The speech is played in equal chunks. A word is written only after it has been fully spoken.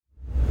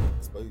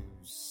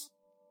suppose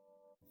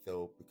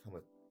there'll become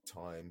a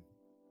time,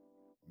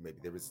 maybe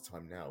there is a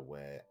time now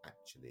where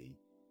actually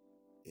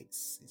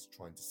it's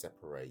trying to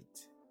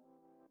separate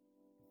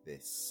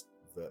this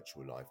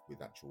virtual life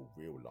with actual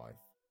real life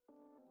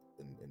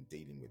and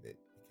dealing with it,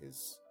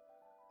 because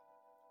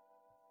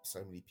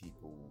so many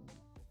people,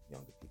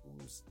 younger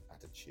people's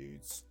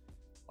attitudes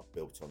are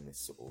built on this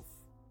sort of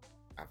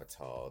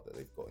avatar that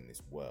they've got in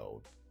this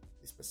world,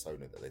 this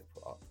persona that they've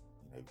put up,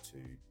 to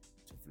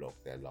vlog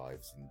their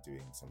lives and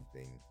doing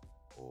something,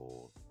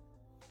 or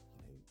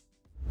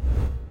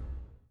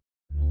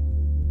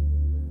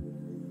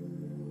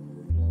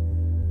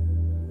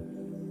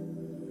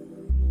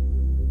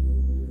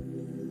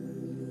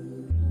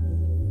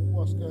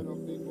What's going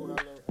on, people?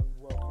 Hello and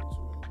welcome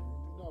to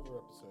another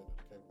episode of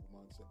the Capable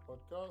Mindset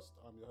Podcast.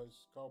 I'm your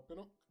host, Carl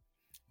Pinnock.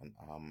 And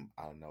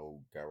I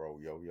know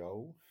Garo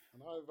Yo.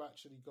 And I've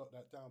actually got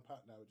that down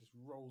pat now. It just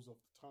rolls off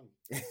the tongue.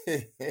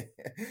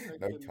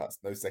 No cuts,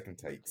 no second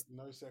takes.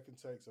 No second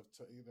takes. It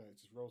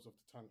just rolls off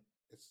the tongue.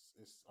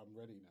 I'm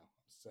ready now.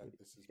 I'm set.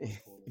 This is my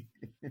calling.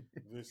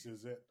 This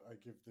is it. I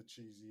give the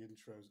cheesy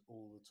intros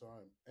all the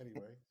time.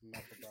 Anyway,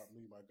 enough about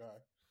me, my guy.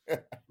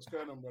 What's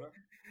going on, brother?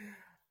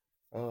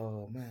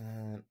 Oh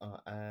man, I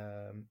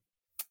am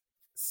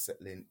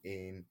settling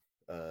in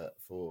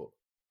for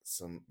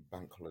some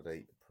bank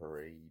holiday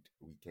parade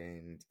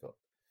weekend. Got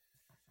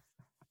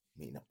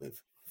meeting up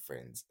with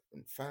friends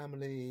and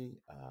family.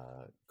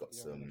 Got You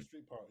some having a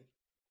street party.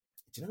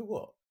 Do you know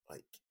what?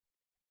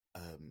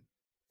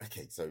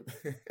 Okay, so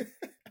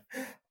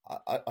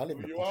I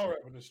live. You are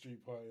having a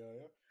street party, are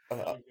you? I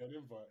didn't get an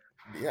invite.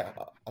 Yeah,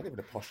 I live in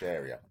a posh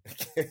area.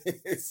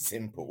 It's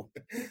simple,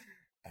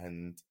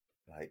 and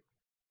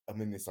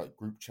I'm in this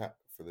group chat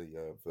for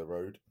the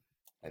road,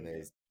 and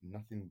there's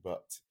nothing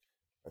but,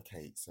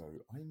 okay,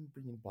 so I'm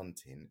bringing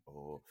bunting,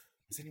 or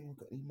has anyone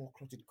got any more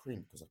clotted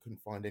cream? Because I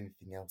couldn't find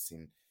anything else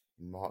in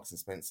Marks and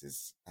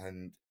Spencer's,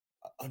 and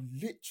I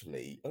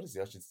literally,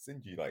 honestly, I should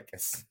send you a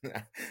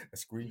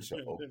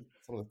screenshot of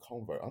some of the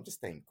convo. I'm just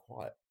staying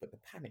quiet, but the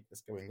panic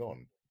that's going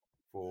on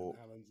for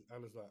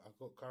Alan's like, I've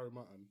got curry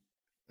mutton.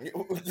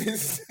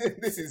 this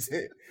is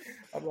it.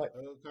 I'm like,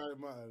 I got curry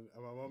mutton,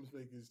 and my mum's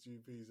making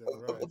stew peas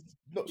and rice. I'm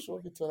not sure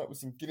I could turn up with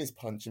some Guinness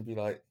punch and be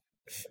like,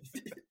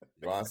 you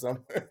want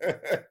some?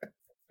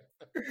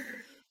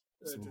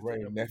 Some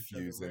Ray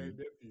nephews and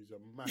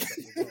mash up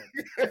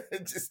the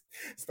just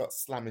start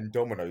slamming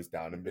dominoes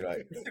down and be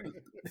like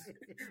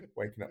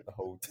waking up the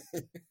whole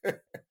team. Yeah,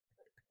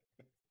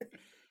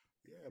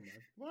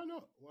 man. Why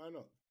not?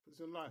 It's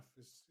in life.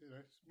 It's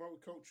it's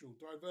multicultural,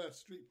 diverse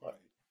street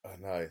party. I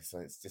know. So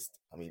it's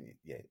just,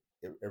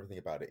 everything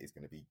about it is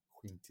going to be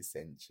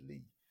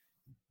quintessentially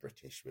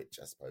British, which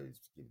I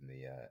suppose, given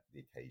the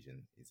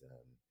occasion, is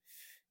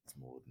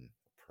more than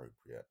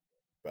appropriate.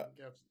 But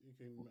you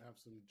can have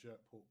some jerk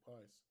pork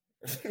pies.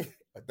 Do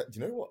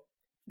you know what?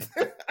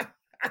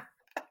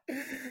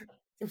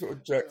 Some sort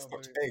of jerk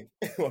Scotch egg.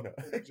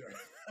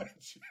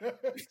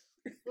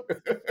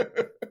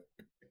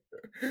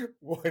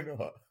 Why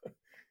not?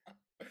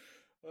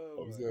 Oh, I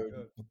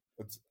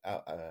was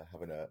out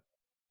having a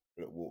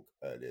little walk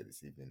earlier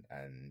this evening,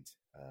 and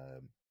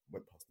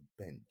went past a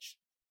bench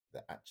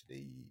that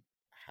actually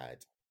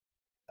had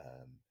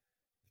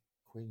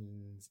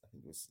Queen's, I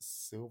think it was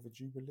Silver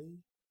Jubilee,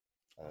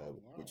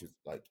 which is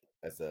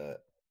as a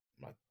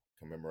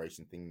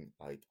commemoration thing.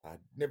 I'd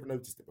never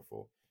noticed it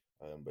before,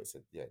 but it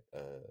said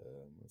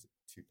was it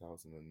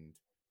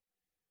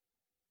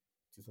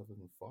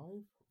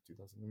 2005,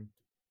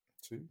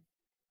 2002,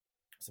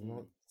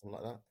 something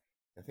like that.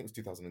 I think it was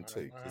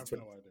 2002. I have no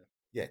idea.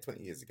 Yeah,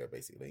 20 years ago,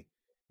 basically.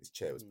 This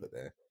chair was put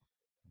there.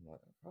 I'm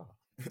like,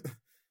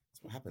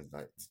 that's what happens.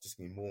 It's just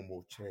going to be more and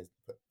more chairs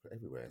put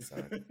everywhere. So,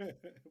 well,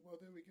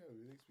 there we go. At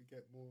least we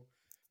get more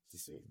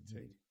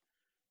seating.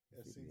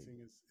 Yeah,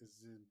 seating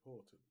is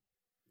important.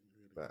 It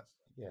really but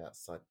is. yeah,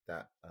 outside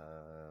that,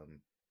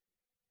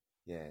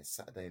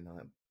 Saturday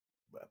night,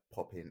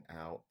 popping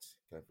out,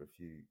 going for a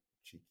few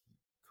cheeky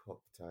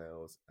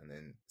cocktails, and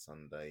then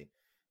Sunday,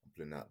 I'm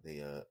pulling out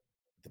the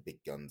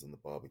big guns on the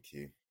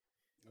barbecue.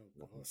 Oh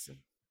gosh.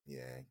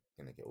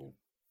 Gonna get all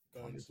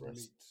kind of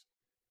dressed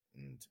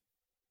and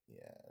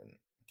and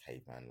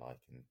caveman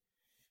like, and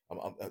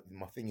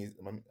my thing is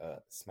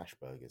smash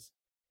burgers.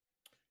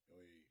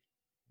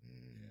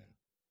 Yeah,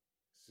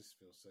 it just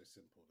feels so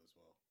simple as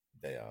well.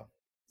 They are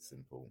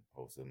simple,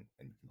 wholesome,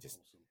 and you can just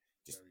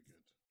very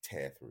good.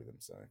 Tear through them.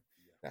 So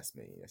that's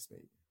me.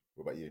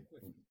 What about you?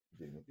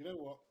 You know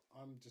what?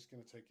 I'm just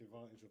going to take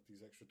advantage of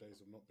these extra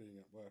days of not being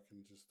at work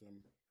and just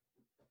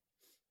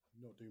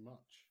not do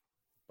much.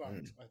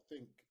 But I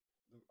think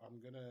I'm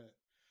going to...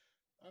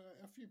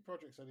 a few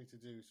projects I need to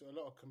do. So a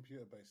lot of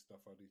computer-based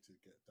stuff I need to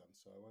get done.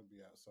 So I won't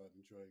be outside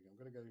enjoying it. I'm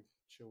going to go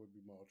chill with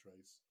my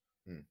Mardrays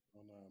on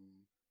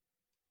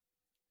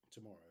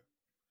tomorrow.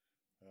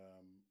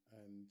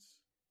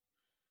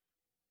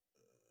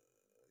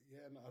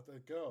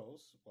 The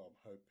girls, well, I'm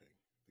hoping,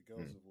 the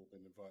girls have all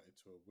been invited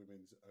to a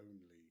women's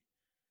only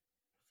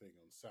thing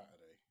on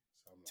Saturday.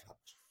 So I'm like,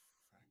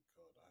 thank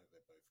God, I hope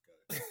they both go.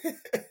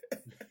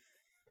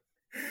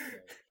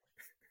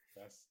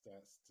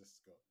 that's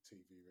just got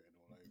TV written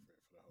all over it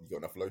for the whole. You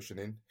got enough lotion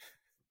in?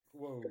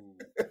 Whoa!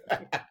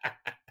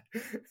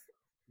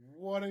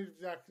 What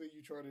exactly are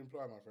you trying to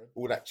imply, my friend?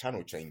 All that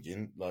channel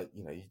changing, like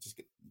you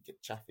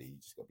get chaffy. You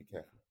just got to be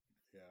careful.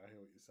 Yeah, I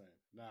hear what you're saying.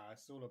 Nah,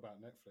 it's all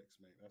about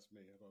Netflix, mate. That's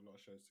me. I've got a lot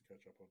of shows to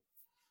catch up on.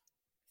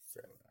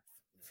 Fair enough.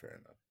 Yeah. Fair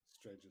enough.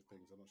 Stranger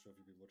Things. I'm not sure if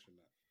you've been watching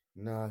that.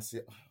 No,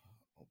 see,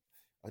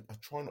 I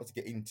try not to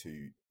get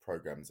into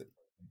programs that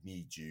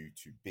need you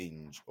to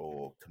binge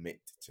or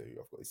commit to.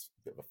 I've got this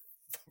bit of a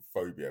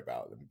phobia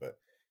about them, but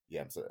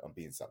yeah, I'm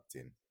being sucked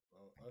in.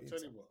 Well, I'll tell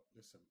you what.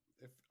 Listen,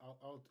 if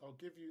I'll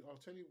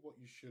tell you what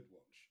you should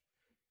watch.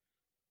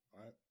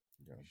 Right?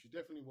 Yeah. You should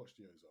definitely watch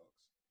the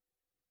Ozarks.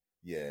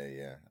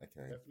 Yeah.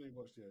 Okay. Definitely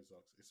watch the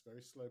Ozarks. It's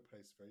very slow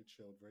paced, very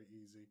chilled, very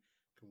easy.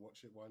 You can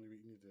watch it while you're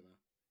eating your dinner.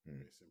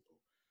 Very simple.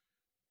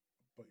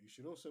 But you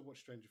should also watch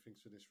Stranger Things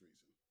for this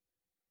reason.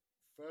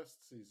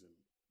 First season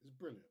is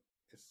brilliant.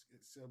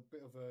 It's a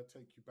bit of a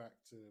take you back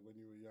to when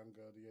you were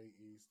younger, the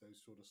 80s,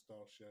 those sort of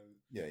style show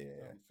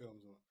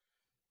films.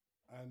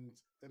 And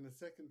then the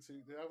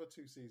other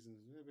two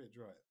seasons are a bit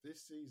dry.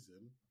 This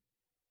season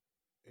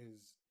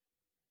is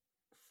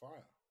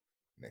fire.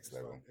 Next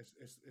level.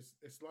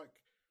 It's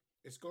like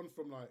it's gone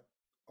from like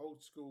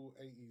old school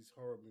 80s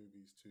horror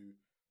movies to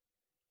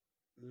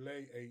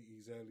late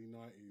 80s, early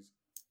 90s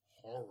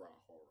horror.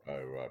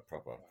 Oh right,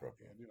 proper.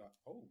 Yeah, and you're like,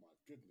 oh my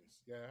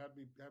goodness, yeah, it had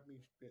me a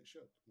bit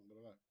shook. I'm not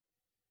gonna lie.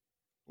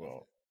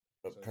 Well,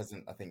 at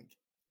present, I think,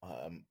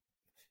 I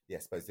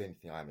suppose the only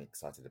thing I'm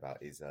excited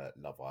about is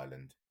Love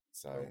Island.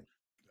 So,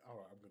 all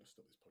right, I'm going to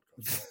stop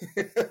this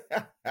podcast.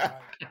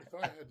 If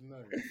I had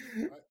known,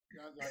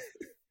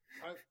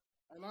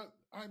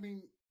 I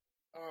mean,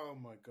 oh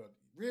my god,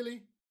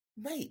 really,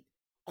 mate?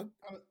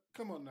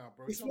 Come on now,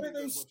 bro. It's one of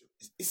those.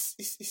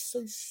 It's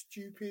so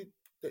stupid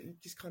that you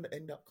just kind of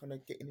end up kind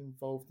of getting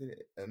involved in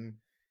it,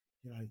 and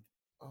you're like,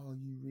 "Are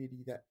you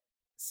really that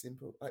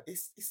simple?"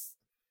 It's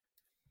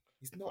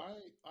not.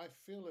 I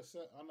feel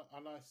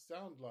and I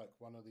sound like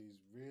one of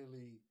these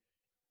really,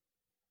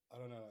 I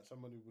don't know, like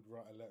someone who would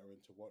write a letter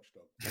into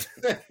Watchdog.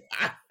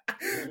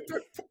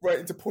 Right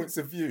into Points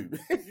of View.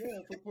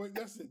 Yeah,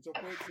 that's it. To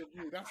Points of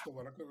View. That's the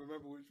one. I couldn't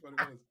remember which one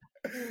it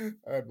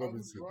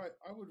was.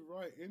 I would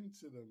write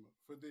into them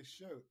for this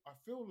show. I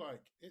feel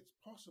like it's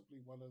possibly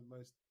one of the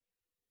most.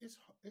 It's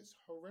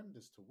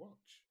horrendous to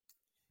watch.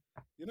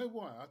 You know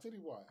why? I'll tell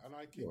you why. And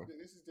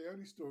this is the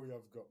only story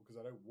I've got because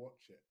I don't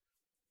watch it.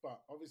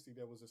 But obviously,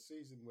 there was a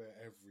season where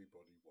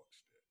everybody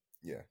watched it.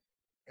 Yeah,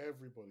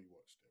 everybody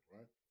watched it,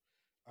 right?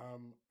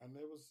 And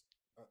there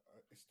was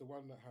it's the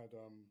one that had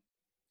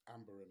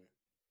Amber in it.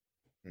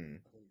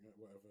 I think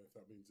whatever if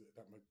that means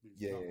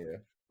yeah.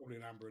 Probably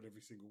an Amber in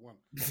every single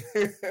one.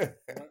 Right?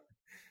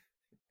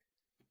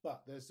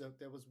 But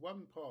there was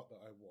one part that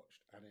I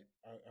watched, and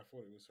I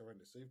thought it was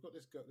horrendous. So you've got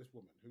this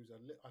woman who's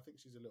I think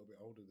she's a little bit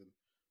older than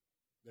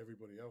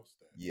everybody else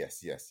there.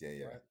 Yes, yeah.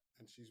 Right?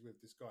 And she's with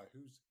this guy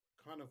who's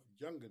kind of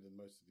younger than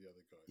most of the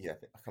other guys. Yeah,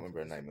 I can't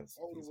remember her name.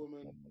 Older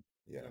woman,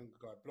 younger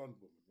guy, blonde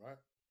woman, right?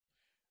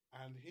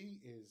 And he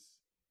is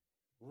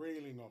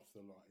reeling off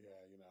the line. Yeah,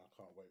 I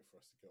can't wait for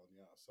us to get on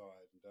the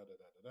outside and da da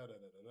da da da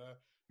da da da.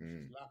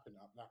 She's lapping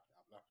up,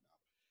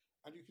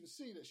 and you can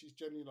see that she's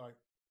genuinely like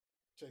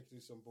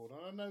taking this on board.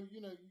 And I know,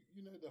 you know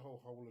the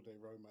whole holiday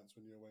romance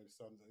when you're away with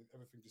sons,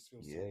 everything just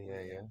feels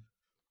yeah,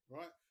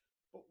 right.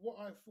 But what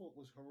I thought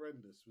was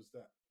horrendous was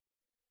that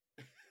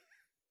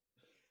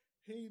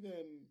they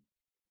then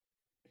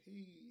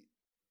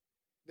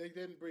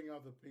bring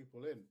other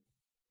people in,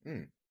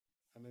 and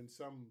then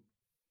some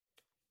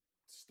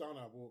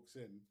stunner walks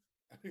in,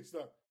 and it's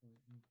like,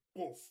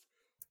 boof,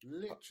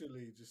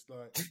 literally just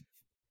like.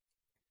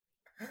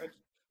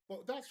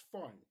 But that's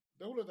fine.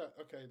 All of that,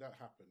 okay, that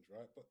happens,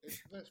 right? But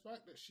it's the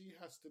fact that she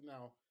has to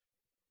now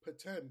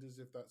pretend as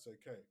if that's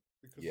okay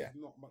because there's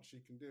not much she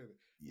can do with it.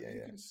 Yeah,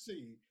 you can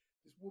see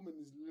this woman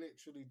is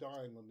literally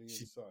dying on the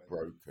inside.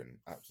 Broken,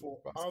 absolutely.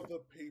 For busted. Other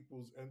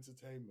people's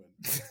entertainment.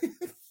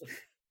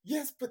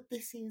 Yes, but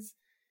this is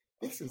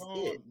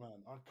it,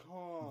 man. I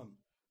can't.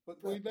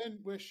 But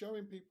we're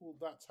showing people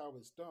that's how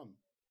it's done.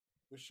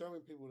 We're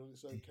showing people that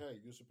it's okay.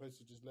 You're supposed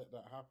to just let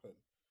that happen.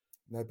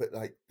 No, but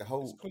like the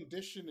whole it's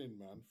conditioning,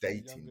 man.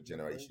 Dating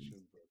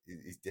generation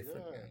is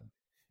different. Yeah.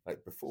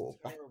 Like before,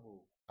 back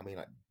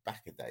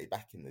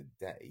in the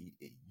day,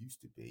 it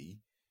used to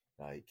be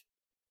like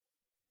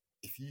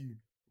if you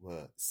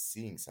were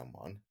seeing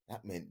someone,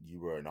 that meant you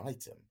were an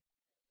item.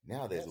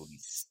 Now there's all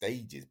these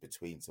stages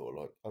between sort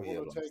of like, I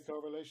want to take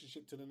our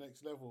relationship to the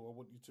next level. I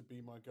want you to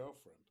be my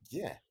girlfriend.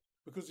 Yeah.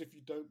 Because if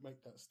you don't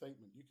make that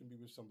statement, you can be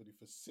with somebody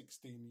for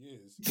 16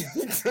 years.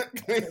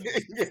 Exactly.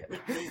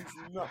 It means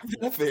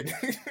nothing.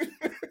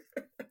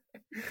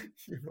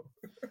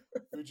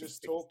 We're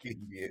just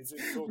talking. We're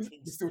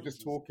still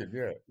just talking,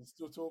 yeah. We're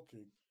still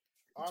talking.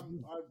 I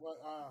haven't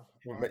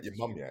met your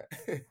mum yet.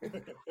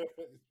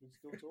 We're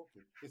still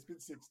talking. It's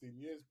been 16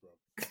 years, bro.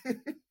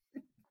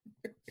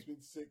 It's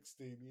been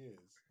 16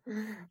 years.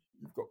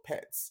 You've got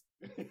pets.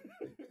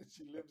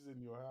 She lives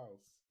in your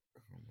house.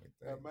 Oh my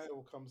A days.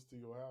 mail comes to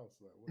your house.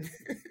 Like, what?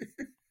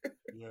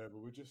 Yeah,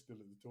 but we're just still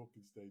at the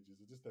talking stages.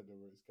 I just don't know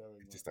where it's going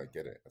I just right don't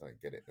get it. I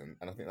don't get it, and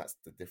I think that's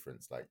the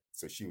difference. Like,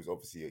 so she was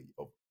obviously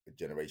of a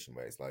generation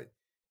where it's like,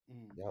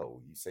 now.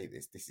 yo, you say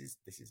this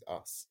is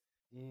us,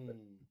 but,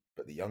 Mm.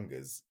 but the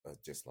youngers are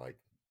just like,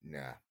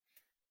 nah,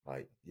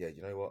 like, yeah,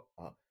 you know what,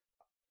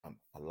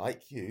 I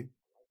like you,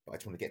 but I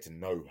just want to get to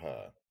know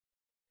her.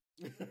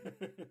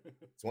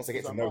 So once I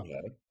get Because to I know might,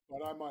 her,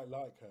 but I might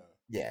like her.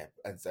 yeah,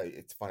 and so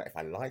it's fine if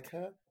I like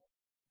her.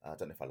 I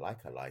don't know if I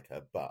like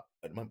her, but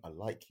at the moment I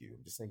like you.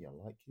 I'm just saying I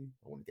like you.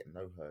 I want to get to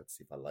know her to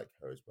see if I like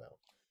her as well.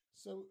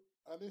 So,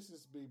 and this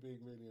is me being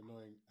really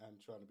annoying and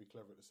trying to be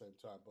clever at the same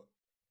time, but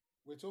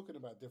we're talking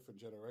about different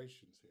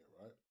generations here,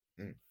 right?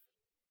 Mm.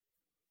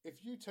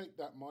 If you take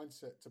that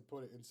mindset to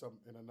put it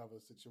in another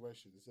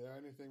situation, is there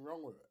anything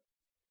wrong with it?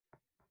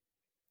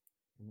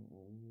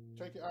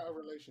 Take it out of a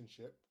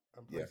relationship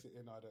and Yeah, place it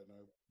in, I don't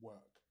know,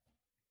 work,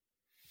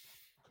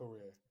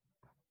 career,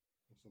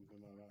 or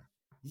something like that.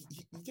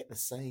 you get the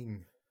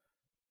same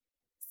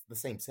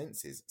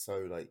senses.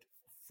 So, like,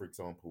 for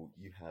example,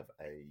 you have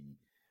um,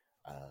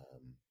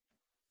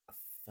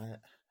 a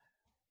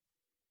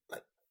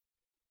like,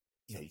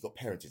 you've got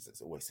parents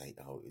that always say,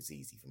 "Oh, it was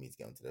easy for me to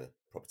get onto the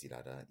property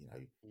ladder,"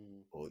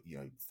 Mm. or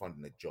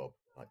finding a job.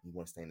 Like, you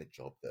want to stay in a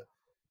job that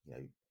you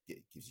know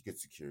gives you good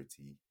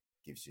security,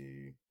 gives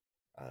you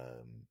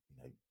a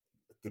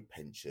good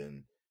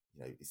pension.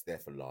 It's there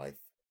for life.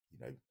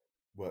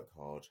 Work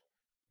hard,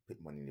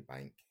 put money in the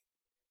bank,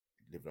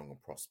 live long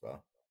and prosper.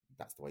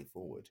 That's the way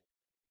forward.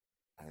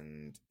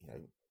 And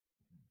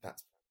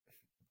that's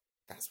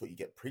that's what you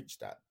get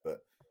preached at. But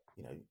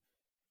you know,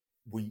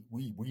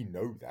 we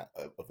know that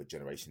of a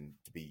generation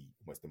to be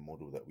almost the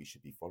model that we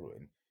should be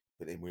following.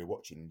 But then we're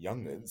watching Mm.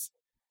 youngers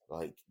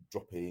like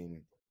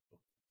dropping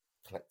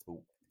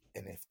collectible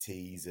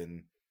NFTs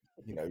and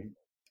you know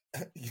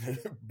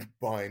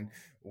buying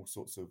all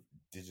sorts of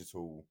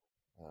digital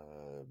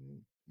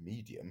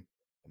medium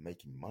and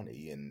making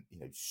money, and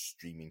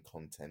streaming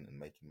content and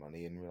making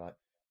money, and we're like,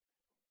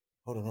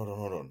 hold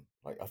on.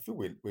 Like, I feel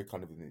we're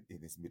kind of in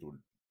this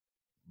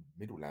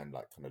middle land,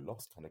 like kind of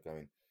lost, kind of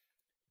going,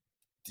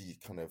 do you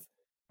kind of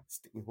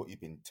stick with what you've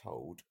been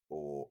told,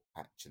 or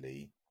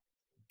actually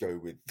go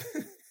with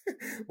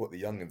what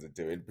the youngins are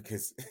doing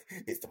because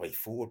it's the way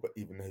forward? But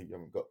even though you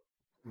haven't got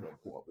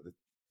brought up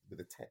with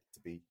the tech to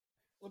be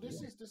Well,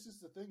 this right. is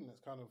the thing that's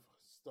kind of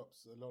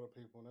stops a lot of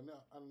people, and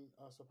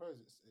I suppose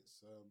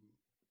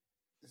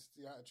it's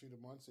the attitude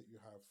and mindset you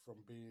have from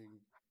being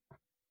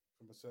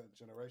from a certain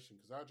generation.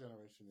 Because our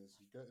generation is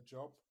you get a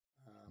job,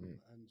 Mm,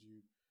 and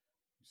you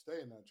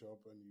stay in that job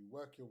and you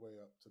work your way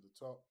up to the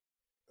top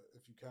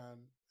if you can,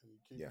 and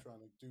you keep yeah, trying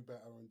to do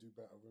better and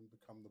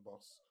become the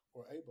boss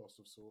or a boss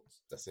of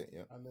sorts. that's it.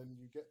 Yeah. And then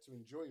you get to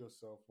enjoy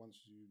yourself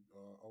once you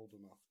are old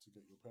enough to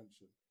get your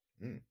pension.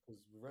 Mm,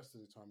 Because the rest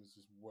of the time is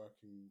just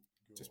working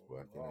just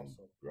your working and ass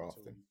off until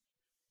grafting. you,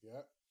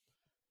 yeah.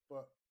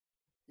 But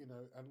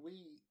and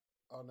we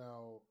are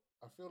now.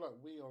 I feel like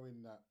we are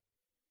in that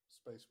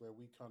space where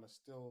we kind of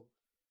still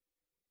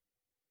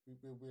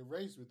we're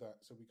raised with that,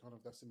 so we kind of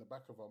that's in the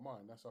back of our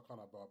mind. That's our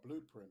kind of our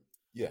blueprint.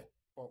 Yeah,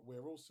 But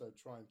we're also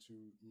trying to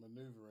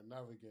maneuver and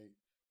navigate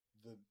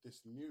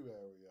this new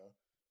area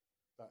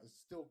that is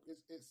still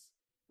it's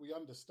we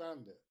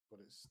understand it, but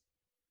it's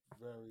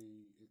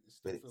it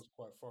but still feels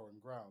quite foreign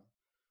ground.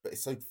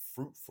 it's so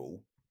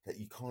fruitful that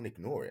you can't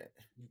ignore it.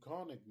 You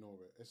can't ignore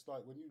it. It's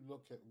like when you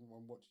look at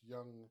and watch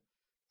young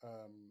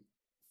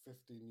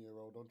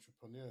 15-year-old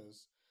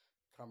entrepreneurs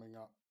coming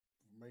up,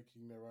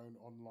 making their own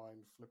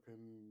online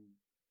flipping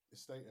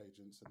estate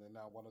agents, and they're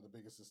now one of the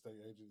biggest estate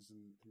agents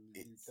in the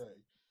It's UK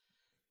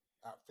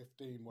at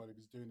 15 while he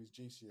was doing his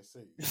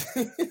GCSEs.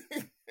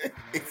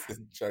 it's a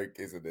joke,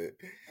 isn't it?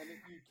 And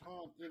you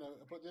can't,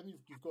 but then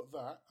you've got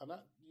that, and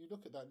that you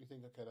look at that and you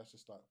think, okay, that's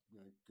just like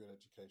good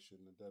education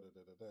and da da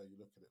da da da. You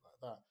look at it like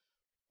that.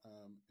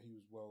 He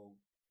was well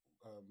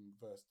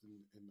versed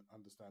in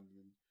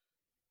understanding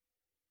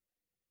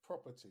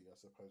property, I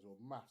suppose, or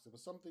maths. There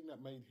was something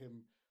that made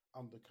him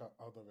undercut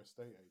other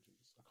estate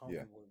agents. I can't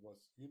Yeah, remember what it was.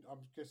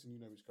 I'm guessing you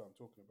know which guy I'm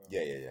talking about.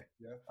 yeah.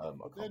 Yeah, I can't.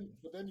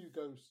 but then you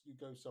go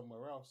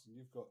somewhere else, and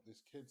you've got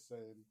this kid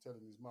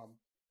telling his mum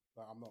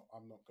that I'm not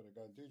going to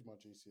go and do my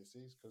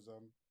GCSEs because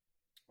I'm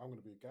going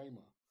to be a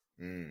gamer,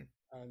 Mm.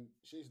 and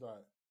she's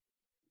like,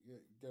 yeah,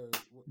 go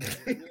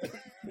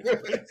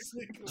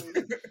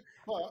basically,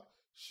 but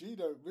she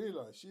don't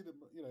realize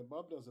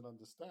mum doesn't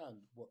understand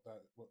what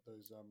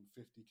those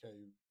 50K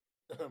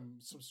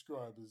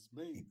subscribers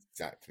mean.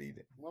 Exactly.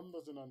 Mum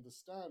doesn't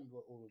understand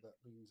what all of that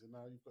means, and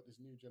now you've got this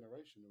new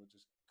generation who are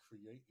just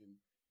creating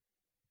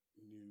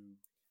new.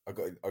 I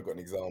got an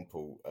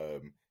example.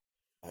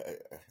 A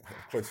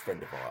close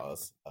friend of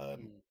ours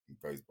Mm.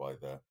 goes by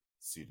the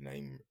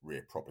pseudonym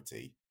Rear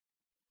Property.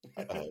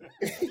 Uh,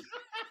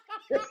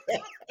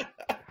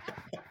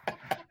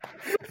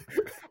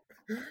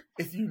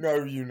 if you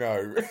know, you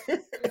know.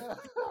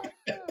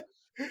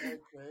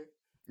 Okay.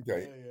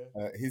 Okay. Yeah,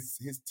 yeah. His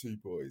two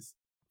boys,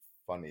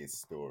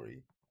 funniest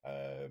story.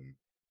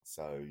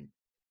 So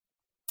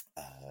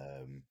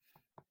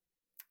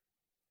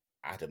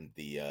Adam,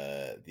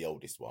 the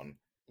oldest one,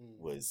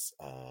 was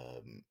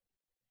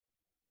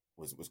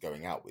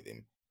going out with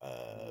him,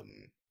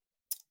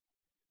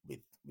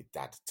 with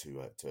dad to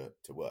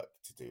work,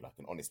 to do like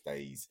an honest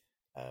days,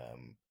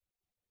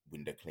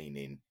 window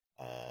cleaning,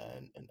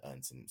 and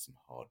earn some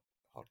hard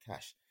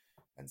cash.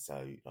 And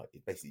so like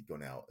he'd basically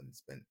gone out and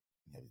spent,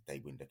 you know, the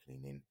day window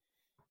cleaning,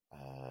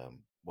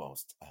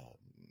 whilst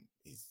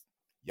his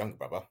younger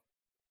brother,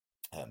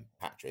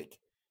 Patrick,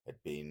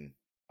 had been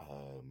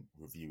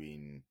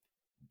reviewing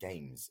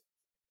games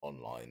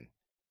online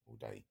all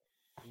day.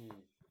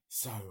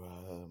 So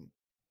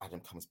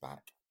Adam comes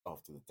back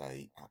after the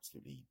day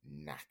absolutely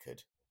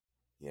knackered,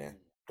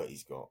 but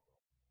he's got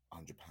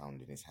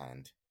 £100 in his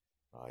hand,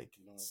 like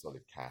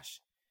solid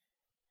cash.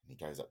 And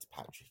he goes up to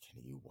Patrick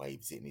and he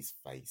waves it in his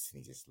face, and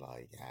he's just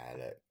like,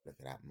 "Yeah, look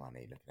at that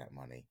money, look at that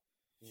money."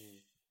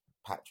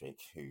 Patrick,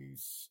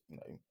 who's, you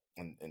know,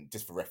 and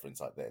just for reference,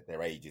 like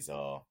their ages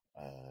are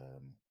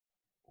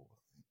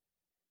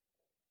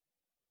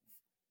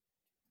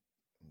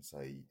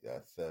say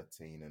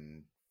 13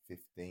 and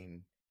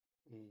 15,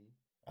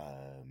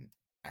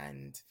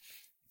 and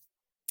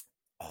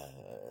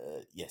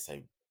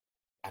so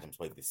Adam's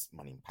waved this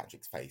money in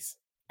Patrick's face,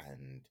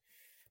 and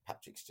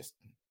Patrick's just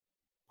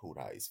pulled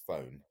out his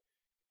phone,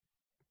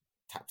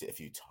 tapped it a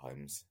few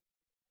times,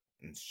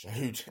 and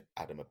showed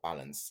Adam a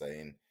balance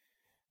saying,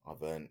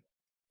 "I've earned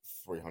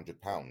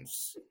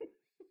 £300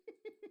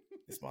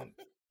 this month."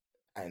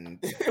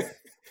 And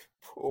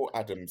poor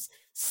Adam's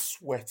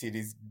sweated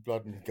his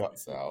blood and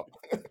guts out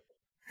to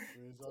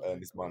earn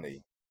this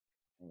money,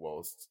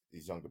 whilst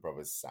his younger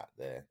brother's sat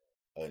there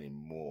earning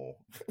more.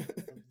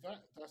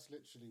 That's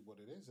literally what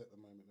it is at the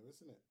moment, though,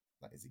 isn't it?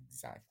 That is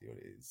exactly what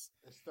it is.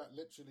 It's that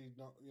literally,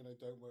 not, you know,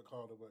 don't work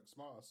harder, work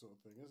smarter sort of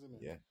thing, isn't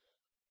it? Yeah.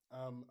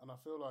 And I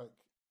feel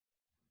like,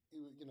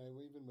 you know,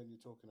 even when you're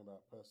talking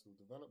about personal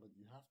development,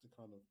 you have to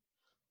kind of,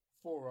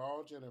 for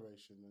our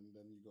generation, and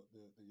then you got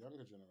the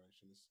younger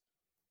generation,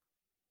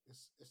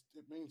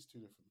 it means two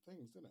different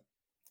things, doesn't it?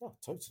 Oh,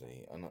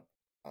 totally. And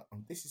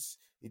this is,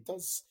 it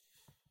does,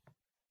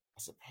 I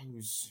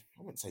suppose,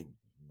 I wouldn't say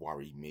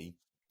worry me,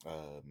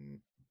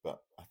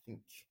 but I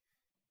think,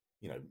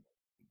 you know,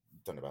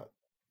 don't know about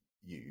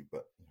you,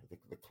 but you know,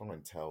 the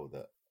clientele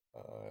that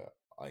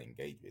I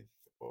engage with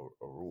are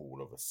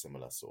all of a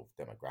similar sort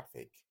of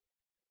demographic.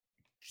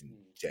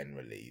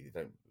 Generally,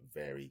 they don't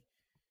vary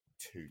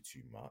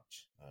too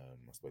much.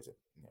 I suppose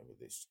you know, with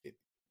this,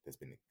 there's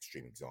been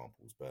extreme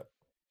examples, but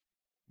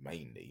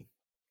mainly,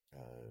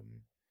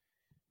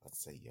 I'd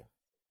say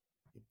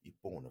you're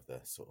born of the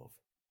sort of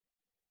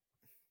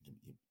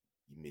your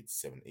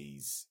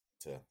mid-70s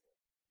to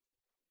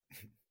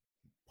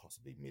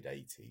possibly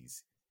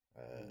mid-80s,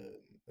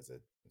 as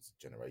a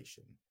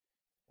generation.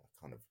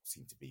 Kind of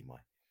seem to be my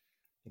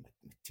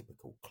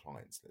typical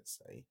clients, let's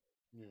say.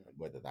 And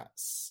whether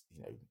that's,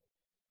 you know,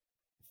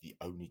 the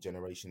only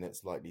generation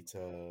that's likely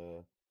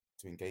to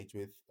engage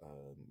with,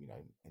 you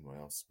know, anyone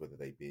else, whether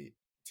they be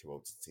too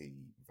old to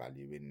see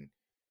value in,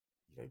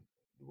 you know,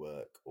 the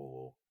work,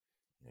 or,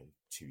 you know,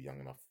 too young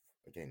enough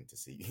again to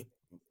see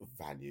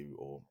value,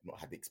 or not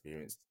had the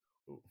experience,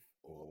 or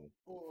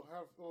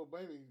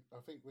maybe,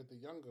 I think with the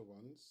younger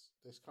ones,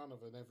 there's kind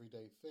of an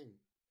everyday thing.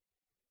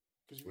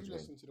 Because if you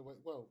listen to the way,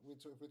 well,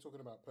 if we're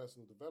talking about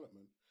personal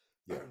development,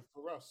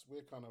 for us,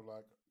 we're kind of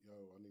like, yo,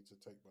 I need to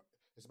take my.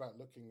 It's about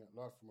looking at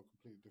life from a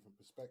completely different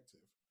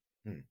perspective,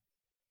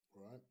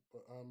 right?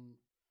 But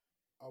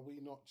are we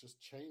not just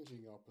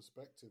changing our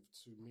perspective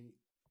to meet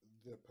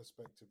the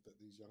perspective that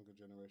these younger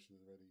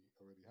generations already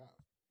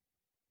have?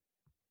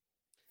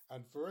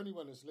 And for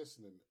anyone that's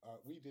listening,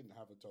 we didn't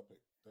have a topic.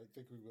 Don't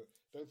think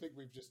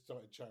we've just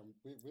started chatting.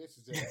 This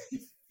is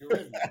it. You're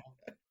in now.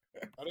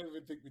 I don't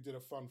even think we did a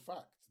fun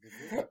fact, did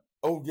we?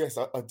 Oh yes,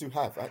 I do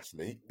have,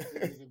 actually. We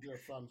didn't even do a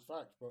fun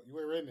fact, but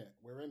we're in it.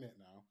 We're in it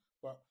now.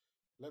 But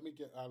let me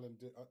get Alan.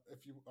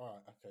 If you, all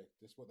right, okay,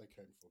 this is what they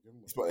came for. Give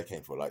them it's what they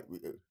came for. Like,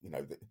 you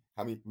know,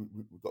 how many?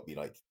 We've got to be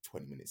like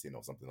 20 minutes in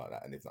or something like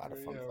that, and they've not had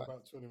a fun fact.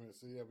 About 20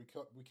 minutes. So yeah, we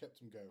kept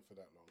them going for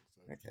that long.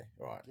 So okay,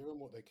 all right. Give them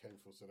what they came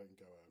for, so they can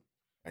go home.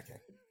 Okay,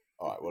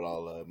 all right.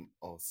 Well,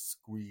 I'll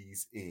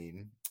squeeze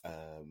in.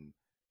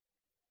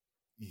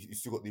 You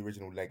still got the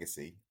original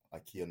Legacy,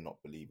 IKEA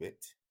Not Believe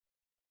It,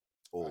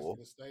 or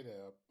it's going to stay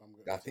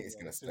there. I think it's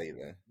going to stay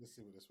there. Let's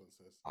see what this one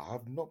says. I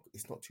have not.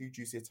 It's not too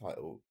juicy a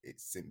title.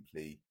 It's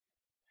simply,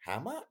 how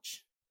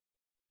much?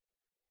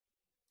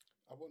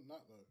 I want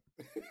that though.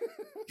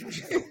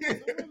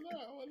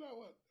 I want that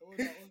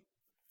one.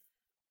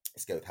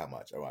 Let's go with how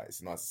much. All right,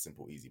 it's a nice,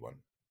 simple, easy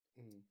one.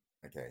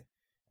 Okay,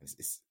 and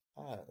it's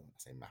I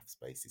say maths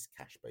based. It's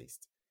cash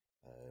based.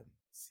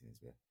 Since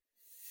we're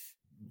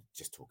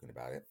just talking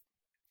about it.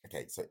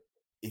 Okay, so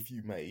if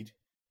you made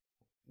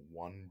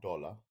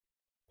 $1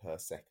 per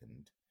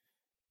second,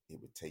 it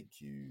would take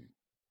you.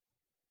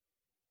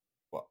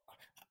 What?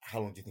 How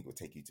long do you think it would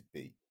take you to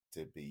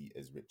be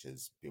as rich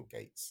as Bill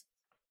Gates,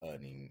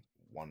 earning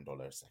 $1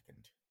 a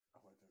second?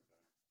 Oh, I don't know.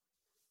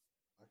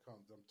 I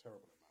can't. I'm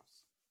terrible at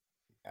maths.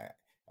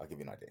 I'll give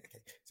you an idea.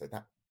 Okay, so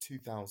that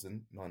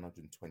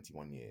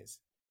 2,921 years.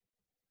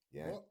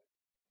 Yeah, What?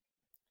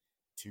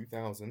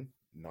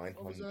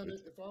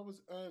 2,900 If I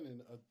was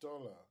earning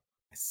 $1 a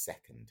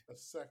second. a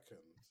second,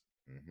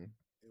 Mm-hmm.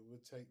 it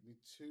would take me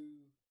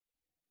two.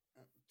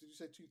 Did you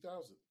say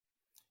 2,000?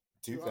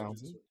 200.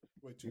 2,000,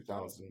 Wait,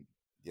 2,000. 2,000,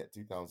 yeah,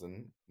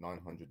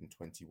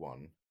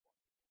 2,921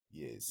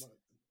 years.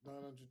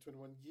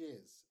 921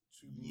 years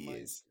to make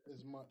Years.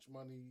 as much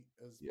money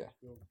as Yeah.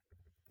 your.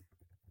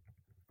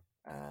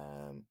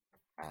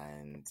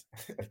 And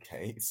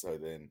okay, so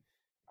then,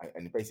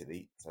 and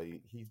basically, so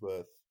he's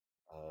worth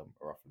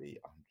roughly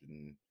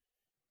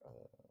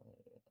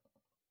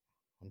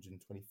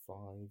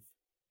 125,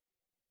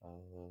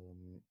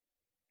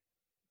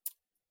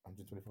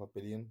 125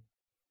 billion.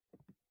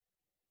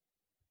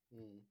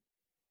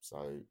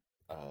 So,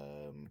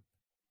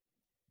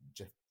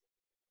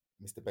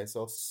 Mr.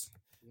 Bezos,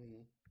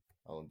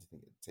 how long do you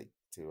think it'd take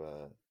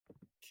to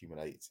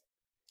accumulate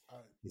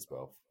his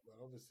wealth?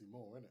 Well, obviously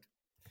more, isn't it?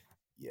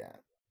 Yeah.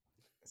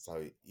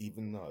 So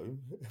even though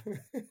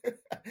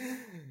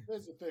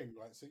here's the thing,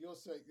 right? So you're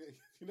saying,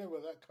 you know,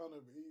 where that kind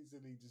of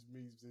easily just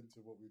moves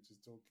into what we were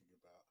just talking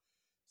about.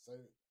 So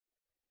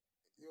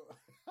you're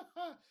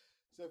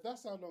so if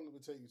that's how long it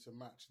would take you to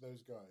match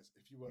those guys,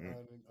 if you were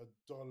earning $1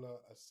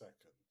 a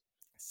second,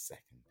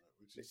 right,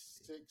 which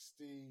is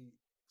 60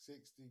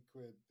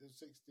 quid,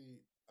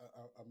 60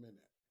 a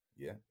minute.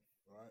 Yeah.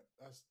 Right.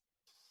 That's,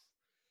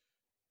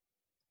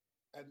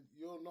 and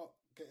you're not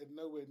getting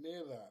nowhere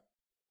near that.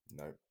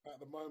 No. At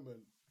the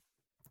moment.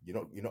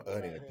 You're not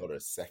earning $1 a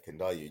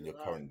second, are you, in your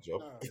current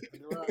job? No,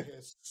 you're out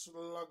here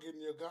slugging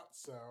your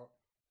guts out,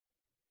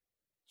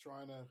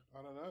 trying to,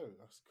 I don't know,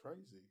 that's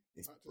crazy.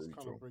 It's that just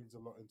brutal. kind of brings a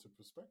lot into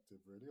perspective,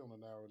 really, on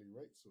an hourly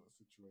rate sort of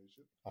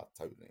situation. Oh,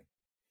 totally.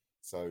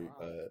 So,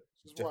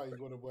 this is why you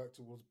got to work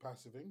towards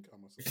passive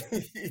income or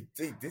something.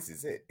 Indeed, this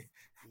is it.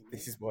 Mm-hmm.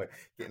 This is why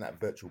getting that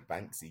virtual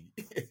Banksy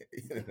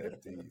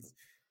NFTs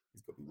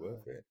it's got to be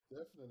worth it.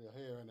 Definitely. I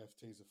hear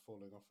NFTs are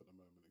falling off at the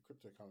moment, and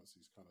cryptocurrency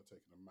is kind of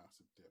taking a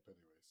massive dip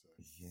anyway. So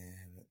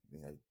yeah,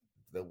 you know,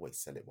 they'll always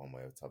sell it one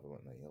way or t'other,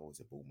 won't they? Oh, it's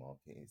a bull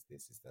market. Is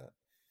this? Is that?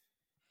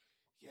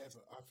 Yeah,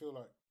 but I feel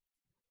like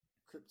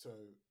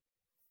crypto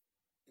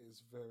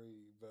is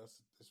very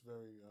It's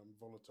very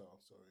volatile.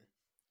 Sorry.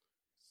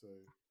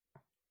 So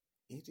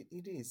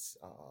it is.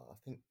 I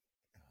think.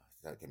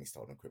 Don't get me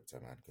started on crypto,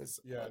 man.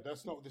 Because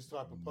that's not this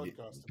type of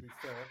podcast. To be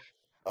fair.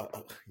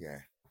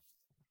 Yeah.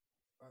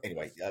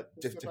 Anyway,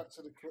 just get back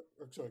to the.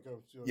 Sorry,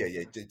 go.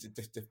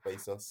 Jeff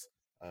Bezos.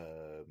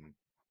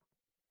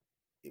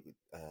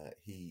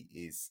 He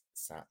is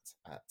sat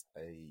at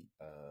a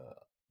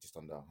just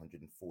under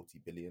 140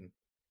 billion.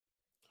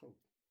 Oh.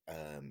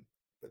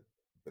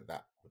 But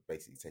that would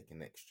basically take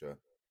an extra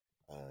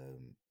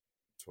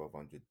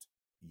 1,200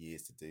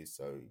 years to do,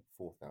 so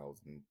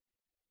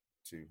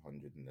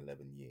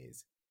 4,211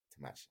 years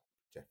to match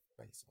Jeff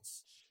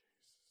Bezos.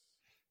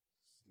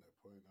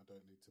 Point. I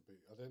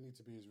don't need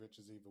to be as rich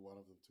as either one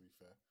of them, to be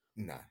fair.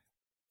 No,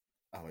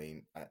 I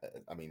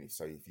mean,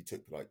 so if you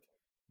took like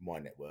my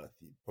net worth,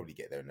 you'd probably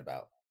get there in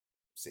about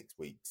 6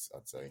 weeks,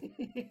 I'd say.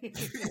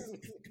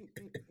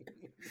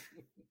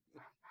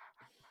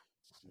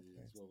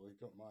 Jeez, well, we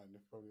got mine.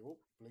 Probably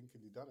blink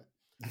and you done it.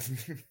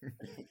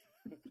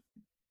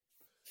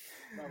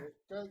 Now,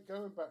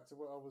 going back to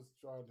what I was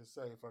trying to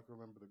say, if I can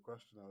remember the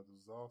question I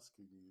was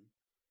asking you,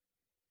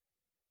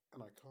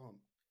 and I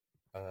can't.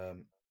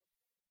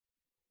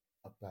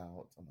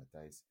 About my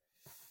days,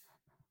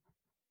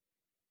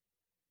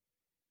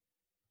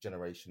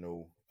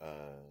 generational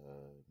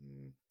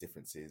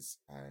differences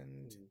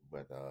and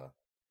whether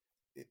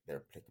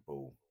they're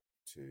applicable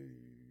to.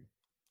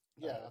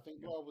 I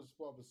think what I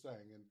was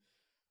saying, and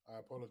I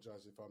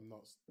apologize if I'm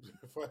not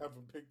if I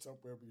haven't picked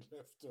up where we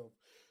left off.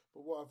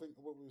 But what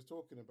we was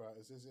talking about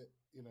is it,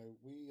 you know,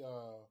 we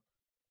are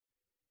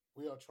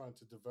trying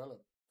to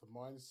develop the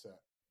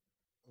mindset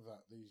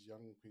that these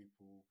young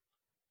people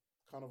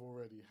kind of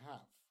already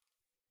have,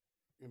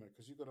 you know,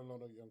 because you've got a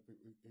lot of young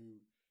people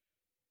who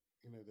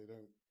you know, they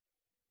don't.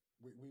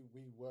 We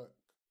work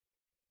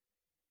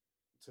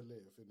to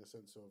live in the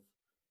sense of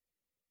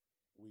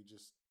we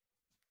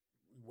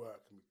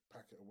work and we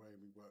pack it away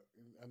and we work,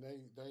 and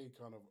they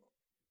kind of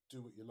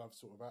do what you love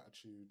sort of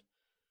attitude.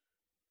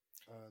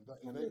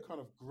 And they've kind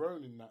of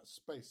grown in that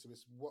space, so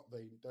it's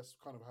that's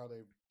kind of how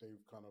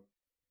they've kind of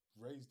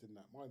raised in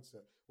that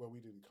mindset where we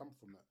didn't come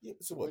from that. Yeah.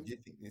 So what do you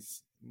think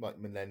this like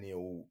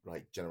millennial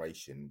like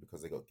generation,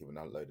 because they got given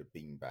a load of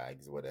bean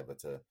bags or whatever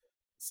to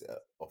set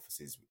up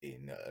offices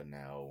in, are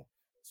now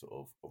sort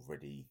of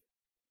already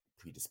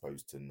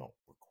predisposed to not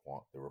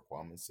require the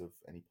requirements of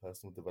any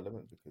personal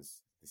development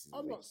because this is.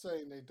 I'm not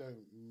saying they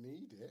don't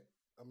need it.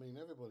 I mean,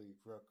 everybody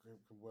can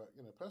work.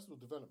 You know, personal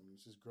development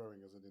is just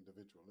growing as an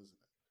individual, isn't it?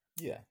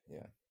 Yeah,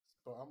 yeah.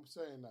 But I'm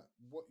saying that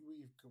what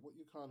you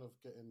kind of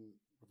getting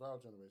with our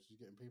generation,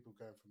 you're getting people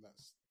going from that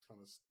kind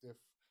of stiff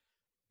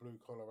blue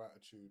collar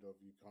attitude of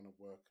you kind of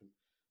working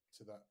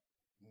to that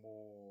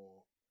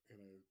more, you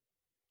know,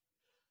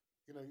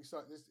 you know, it's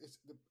like this.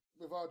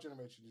 With our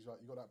generation, it's like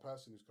you got that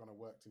person who's kind of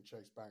worked in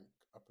Chase Bank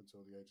up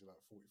until the age of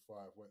like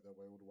 45, worked their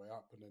way all the way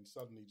up, and then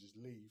suddenly just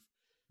leave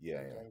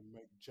Yeah, and yeah. go and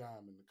make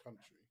jam in the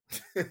country.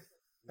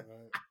 You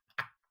know,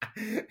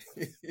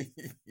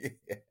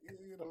 Yeah.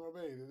 you know what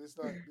I mean? And it's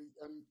like,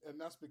 and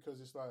that's because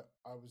it's like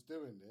I was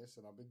doing this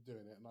and I've been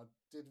doing it and I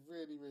did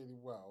really, really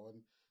well,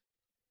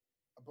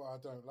 but I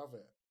don't love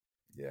it.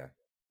 Yeah.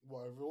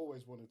 What I've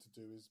always wanted to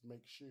do is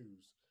make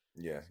shoes.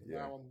 Yeah. So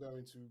Yeah. now I'm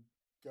going to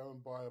go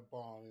and buy a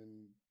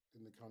barn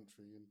in the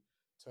country and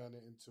turn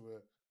it into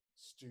a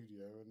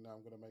studio, and now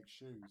I'm going to make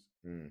shoes.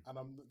 Mm. And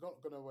I'm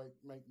not going to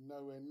make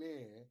nowhere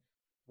near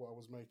what I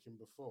was making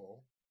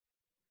before,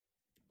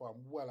 but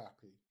I'm well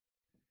happy.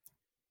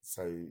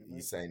 So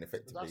you're saying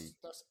effectively,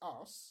 that's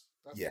us.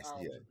 That's yes,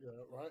 our, yeah.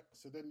 Right.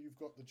 So then you've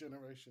got the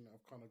generation that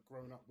have kind of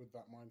grown up with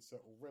that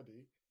mindset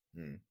already.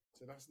 Mm.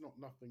 So that's not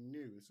nothing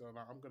new. So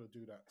like, I'm going to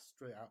do that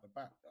straight out the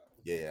back.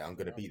 Yeah, I'm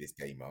going to be this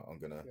gamer. I'm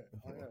going to.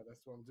 Yeah,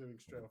 that's what I'm doing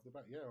straight off the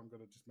bat. Yeah, I'm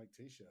going to just make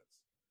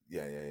t-shirts.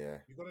 Yeah.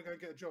 You got to go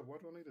get a job.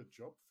 What do I need a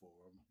job for?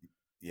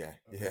 Yeah.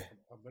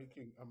 I'm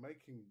making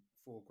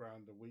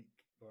 $4,000 a week.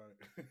 Like,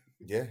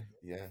 yeah.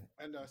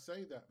 And I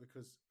say that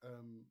because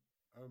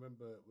I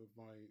remember with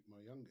my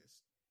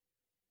youngest,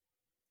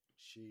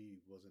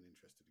 she wasn't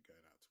interested in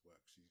going out to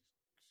work.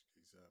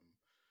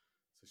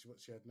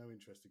 She had no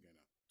interest in going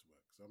out to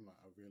work. So I'm like,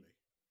 oh really?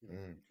 You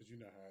know, because you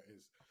know how it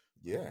is.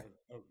 Yeah.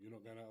 Oh, you're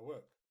not going out to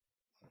work?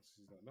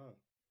 She's like, no.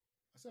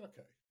 I said,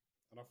 okay.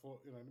 And I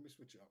thought, let me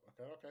switch it up.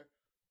 Okay.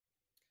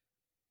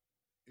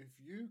 If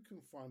you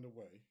can find a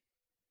way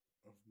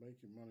of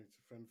making money to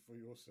fend for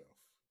yourself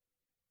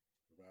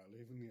without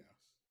leaving the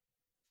house,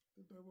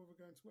 then don't bother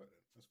going to work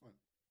then. That's fine.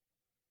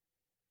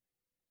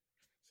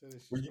 So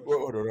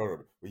hold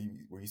on.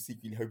 Were you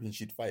secretly hoping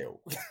she'd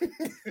fail?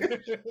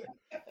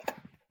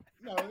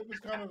 No, it was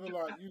kind of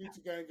like, you need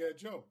to go and get a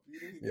job. You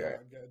need to go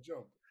out and get a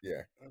job.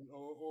 Yeah.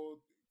 Or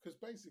because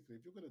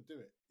basically, if you're going to do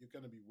it, you're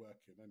going to be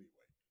working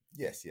anyway.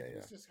 Yes, yeah.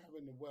 It's just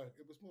having the work.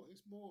 It's more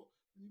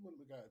when you want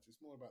to go out,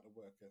 it's more about the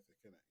work ethic,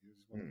 isn't it? You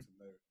just want to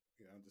know,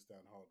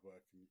 understand hard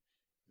work and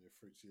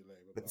fruits of your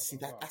labor. But see,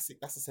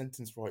 that's a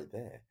sentence right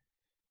there.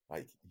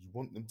 Like, you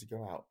want them to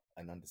go out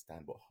and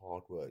understand what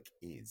hard work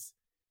is.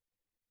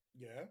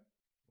 Yeah.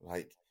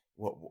 Like,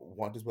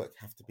 why does work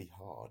have to be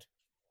hard?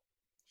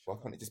 Why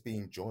can't it just be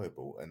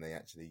enjoyable and they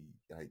actually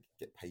like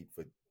get paid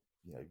for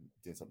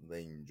doing something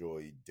they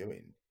enjoy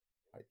doing?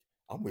 Like,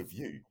 I'm with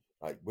you.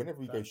 Like, whenever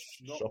we go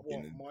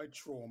shopping, my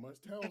trauma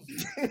tells you.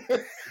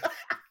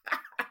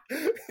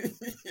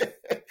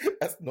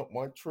 That's not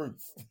my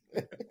truth.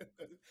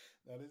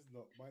 That is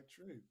not my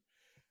truth.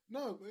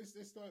 No, but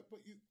it's like,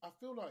 I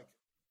feel like,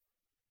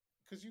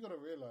 because you got to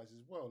realize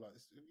as well, like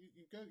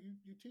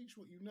you teach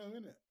what you know,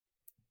 innit?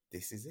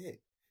 This is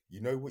it.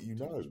 You know what you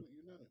know.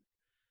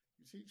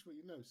 You teach what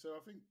you know. So I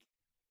think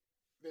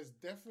there's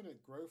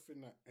definite growth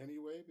in that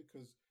anyway,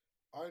 because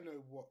I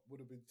know what would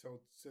have been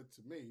said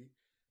to me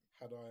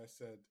had I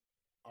said,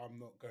 I'm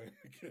not going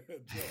to get a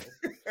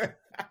job.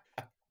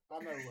 I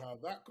know how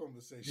that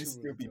conversation would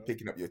still be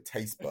picking up your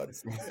taste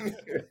buds.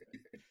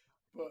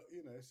 But,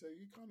 so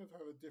you kind of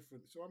have a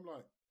different... So I'm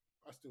like,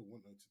 I still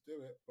want them to do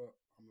it, but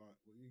I'm like,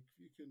 well, you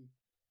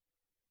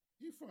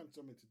find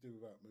something to do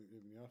without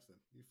moving the house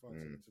then. You find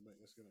something to make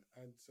that's going to...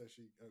 And so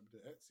she opened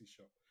an Etsy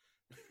shop.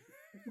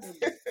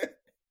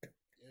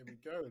 Here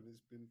we go. And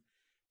it's been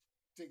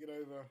ticking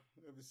over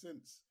ever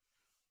since.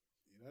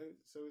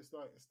 So it's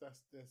like,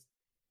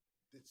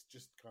 it's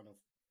just kind of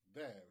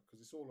there because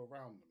it's all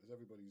around them as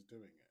everybody's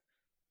doing it.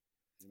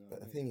 But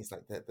the thing is,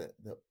 like, the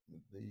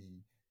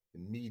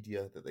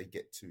media that they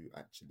get to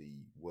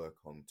actually work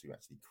on to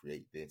actually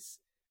create this,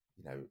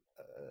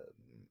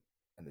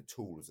 and the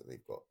tools that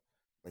they've got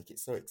make it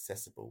so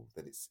accessible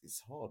that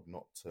it's hard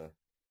not to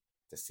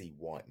see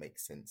why it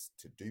makes sense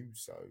to do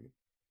so.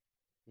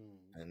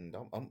 And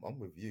I'm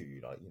with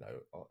you. Like,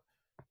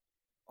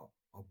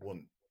 I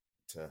want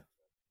to,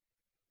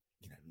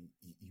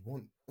 you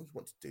want, what you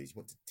want to do is you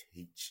want to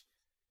teach,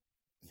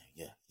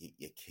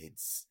 your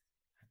kids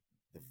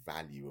the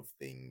value of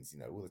things.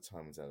 All the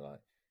times they're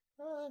like,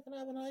 oh, can I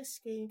have an ice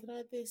cream? Can I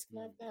have this? Can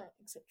I have that?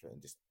 Etc.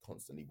 And just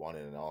constantly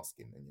whining and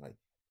asking. And you're like,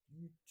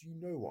 do you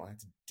know what I had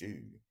to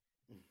do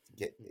to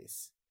get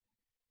this?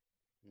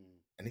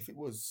 And if it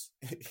was,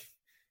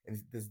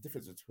 and there's a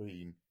difference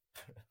between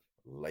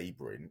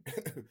labouring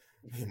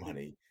your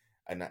money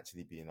and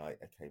actually being like,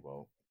 okay,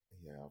 well,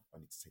 yeah, I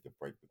need to take a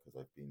break because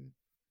I've been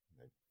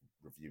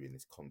reviewing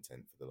this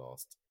content for the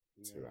last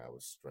 2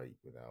 hours straight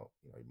without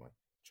my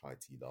chai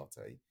tea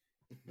latte.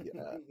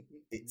 Yeah,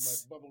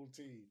 it's my bubble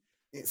tea.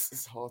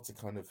 It's hard to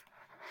kind of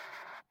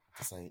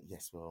to say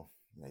yes. Well,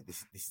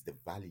 this is the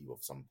value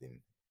of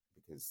something,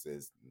 because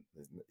there's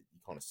you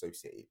can't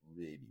associate it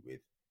really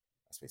with,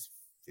 I suppose,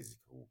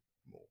 physical,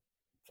 more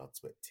blood,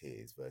 sweat,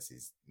 tears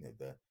versus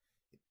the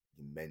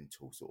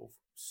mental sort of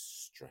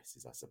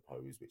stresses, I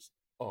suppose, which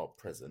are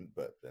present,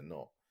 but they're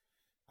not.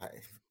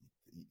 They're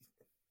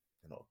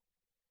not.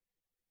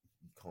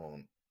 You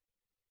can't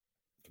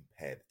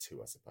compare the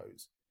two, I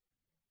suppose.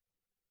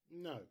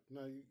 No,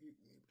 no.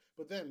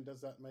 But then,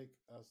 does that make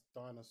us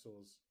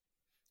dinosaurs?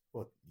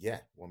 Well,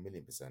 yeah,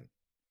 1,000,000%.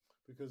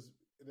 Because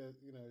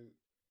you know,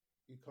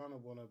 you kind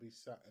of want to be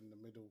sat in the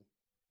middle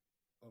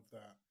of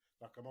that.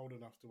 Like, I'm old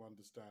enough to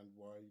understand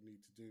why you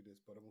need to do this,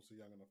 but I'm also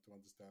young enough to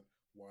understand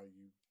why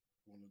you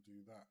want to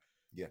do that.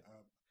 Yeah,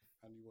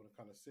 And you want to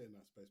kind of sit in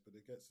that space, but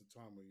it gets a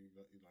time where you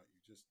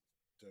just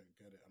don't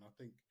get it. And I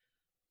think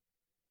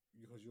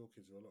because your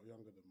kids are a lot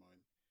younger than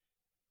mine,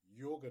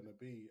 you're going to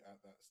be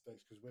at that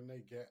stage because when they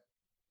get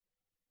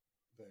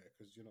there,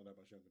 because you're not that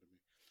much younger than me.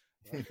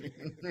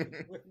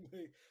 When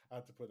they,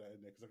 I had to put that in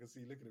there because I can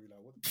see you looking at me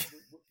like, what?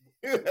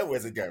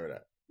 Where's it going with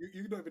that?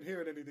 You're not even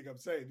hearing anything I'm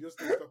saying. You're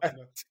still stuck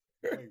in the,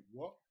 wait,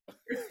 what?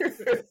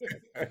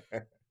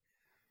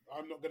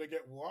 I'm not going to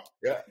get what?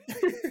 Yeah.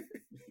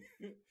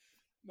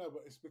 No,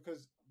 but it's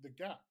because the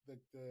gap,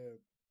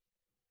 because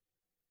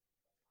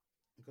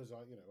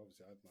I,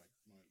 obviously I had my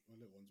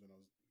little ones when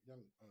I was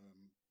young,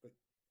 but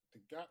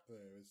the gap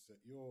there is that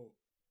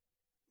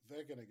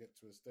they're going to get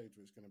to a stage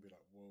where it's going to be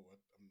like, whoa,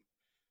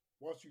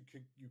 whilst you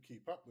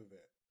keep up with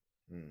it,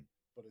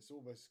 but it's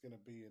almost going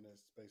to be in a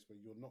space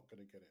where you're not going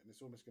to get it, and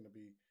it's almost going to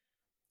be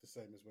the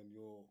same as when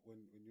your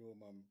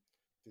mum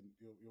didn't,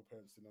 your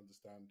parents didn't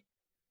understand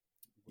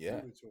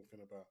what you were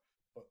talking about.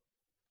 But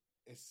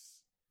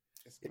it's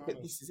kind but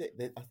of, this is it.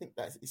 I think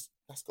that's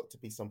got to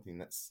be something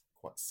that's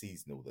quite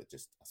seasonal that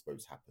just, I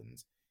suppose,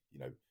 happens.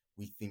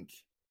 We think.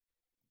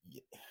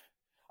 Yeah,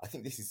 I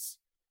think this is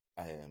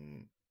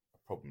a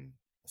problem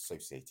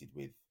associated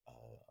with,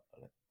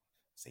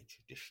 say,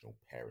 traditional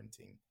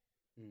parenting,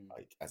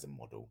 like as a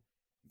model.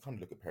 You kind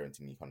of look at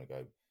parenting, and you kind of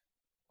go,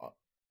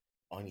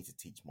 I need to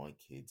teach my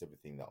kids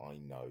everything that I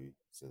know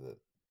so that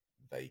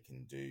they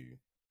can do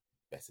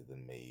better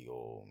than me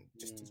or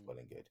just as well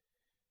and good.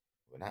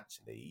 When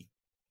actually,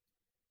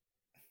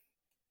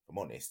 if I'm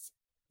honest,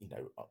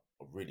 I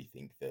really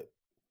think that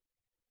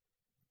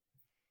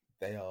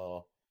they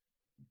are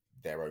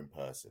their own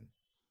person.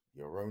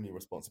 Your only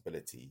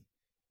responsibility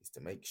is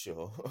to make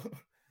sure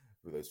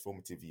for those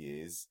formative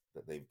years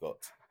that they've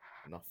got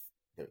enough,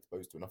 they're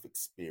exposed to enough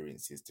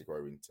experiences to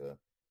grow into,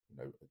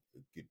 a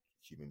good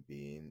human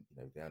being.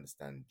 They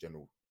understand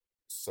general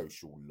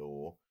social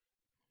law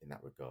in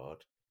that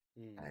regard.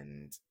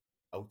 And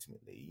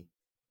ultimately,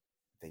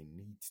 they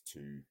need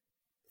to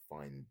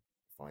find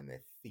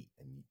their feet,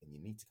 and you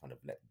need to kind of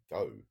let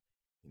go.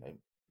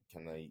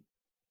 Can they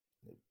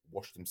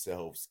wash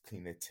themselves,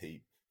 clean their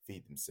teeth,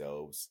 feed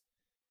themselves?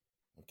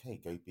 Okay,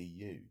 go be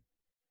you.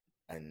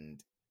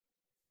 And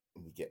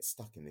we get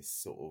stuck in this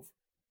sort of,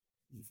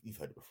 you've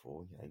heard it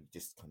before,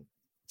 just kind of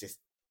just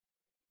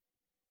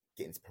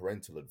getting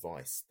parental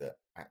advice that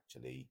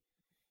actually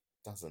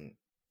doesn't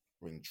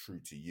ring true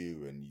to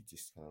you, and you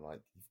just kind of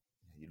like,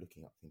 you're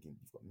looking up thinking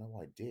you've got no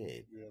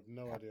idea. You have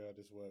no idea how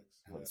this works.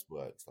 This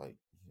works, like,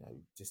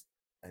 just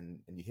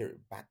and you hear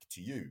it back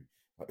to you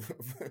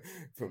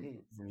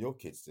from your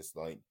kids, just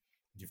like,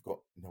 you've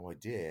got no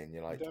idea, and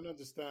you're like, you don't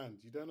understand.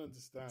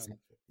 Exactly.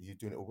 You're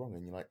doing it all wrong,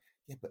 and you're like,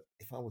 yeah, but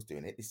if I was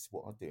doing it, this is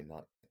what I'd do. And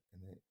like,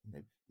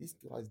 and these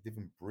guys live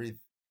and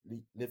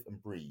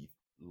breathe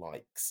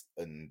likes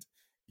and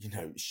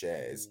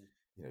shares,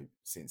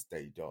 since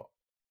day dot,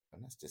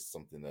 and that's just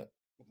something that.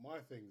 But my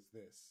thing's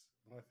this,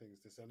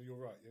 and you're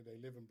right. Yeah, they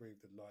live and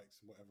breathe the likes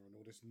and whatever, and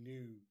all this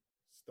new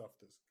stuff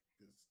that's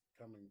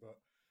coming.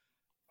 But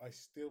I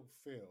still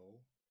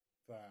feel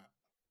that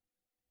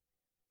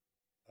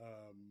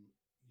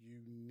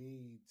you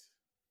need.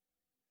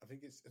 I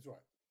think it's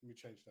right. Let me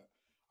change that.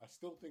 I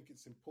still think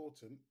it's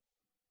important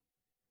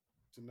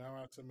to know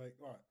how to make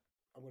right.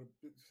 I'm going to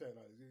say it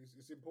like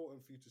it's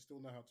important for you to still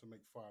know how to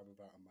make fire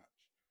without a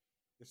match.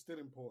 It's still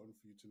important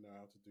for you to know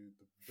how to do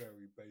the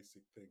very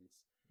basic things.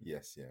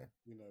 Yes, yeah.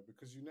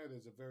 Because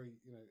there's a very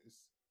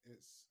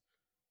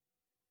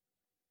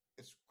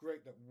it's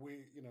great that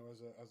we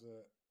as a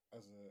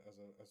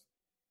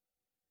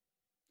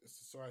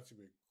society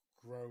we're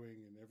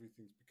growing and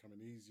everything's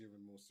becoming easier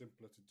and more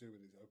simpler to do,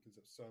 and it opens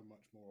up so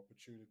much more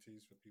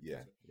opportunities for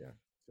people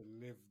to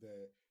live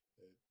their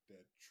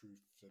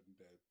truths and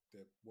their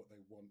what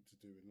they want to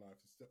do in life.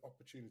 The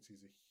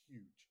opportunities are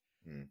huge,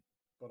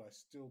 but I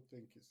still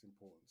think it's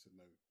important to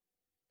know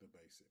the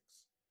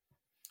basics.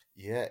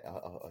 Yeah,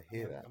 I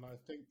hear that, and I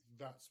think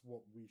that's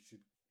what we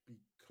should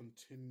be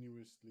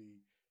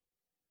continuously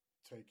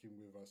taking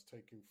with us,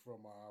 taking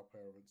from our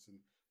parents and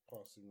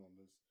passing on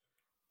this.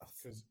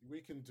 Because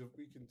we can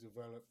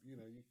develop,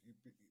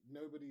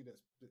 nobody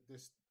that's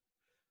this,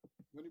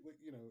 when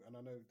and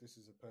I know this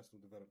is a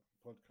personal development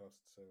podcast,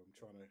 so I'm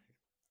trying to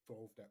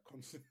evolve that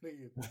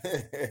constantly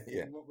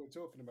in what we're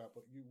talking about.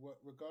 But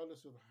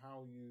regardless of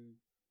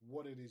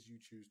what it is you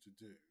choose to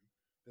do,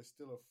 there's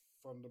still a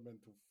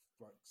fundamental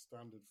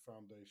standard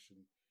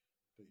foundation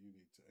that you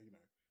need to, you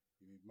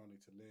need money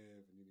to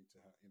live, and you need to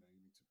you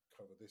need to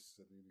cover this,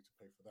 and you need to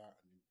pay for that,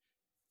 and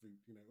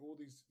all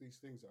these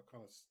things that are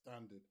kind of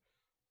standard.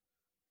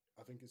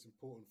 I think it's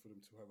important for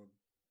them to have a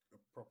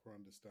proper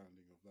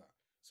understanding of that,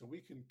 so we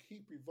can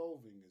keep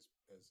evolving as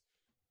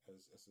a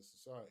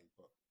society.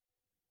 But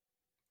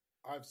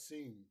I've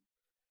seen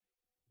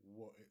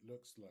what it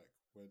looks like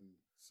when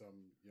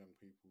some young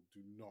people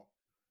do not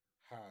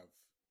have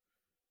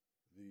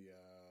the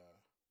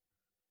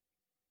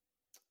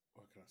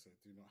what can I say?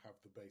 Do not have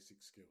the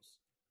basic skills.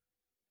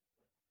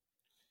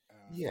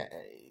 Yeah,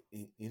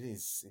 it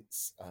is.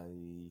 It's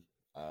a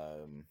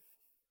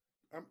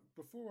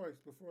Before I,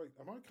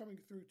 am I coming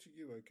through to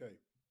you? Okay.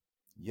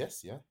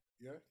 yes, yeah,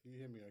 Yeah, you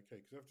hear me?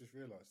 Okay, because I've just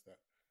realised that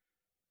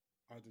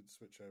I did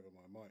switch over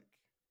my mic.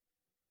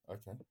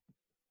 okay,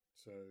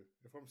 So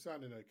if I'm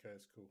sounding okay,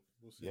 it's cool.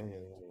 We'll see yeah, in yeah,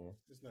 the end. yeah, yeah.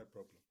 There's no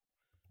problem.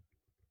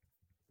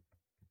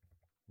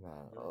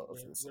 No,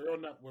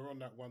 We're on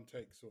that one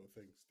take sort of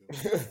thing still.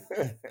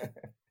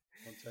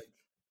 One take,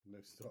 no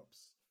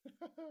stops.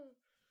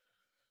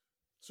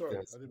 Sorry,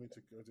 Yes. I didn't mean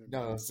to.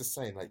 No, I was just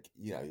saying, like,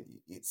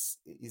 it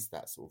is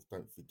that sort of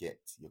don't forget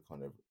your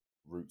kind of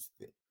roots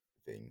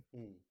thing.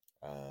 Mm.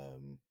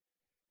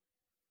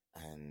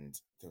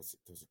 And there was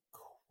a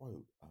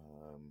quote.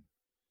 Oh,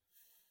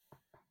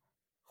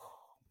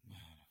 man,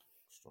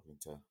 I'm struggling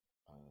to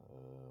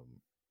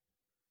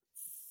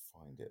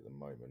find it at the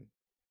moment.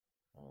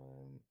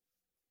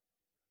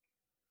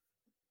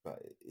 But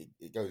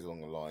it goes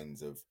along the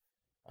lines of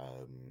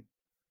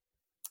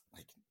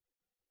like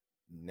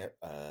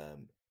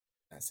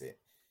that's it.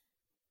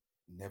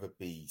 Never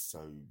be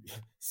so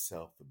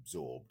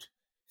self-absorbed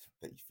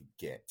that you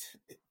forget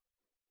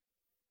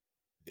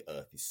the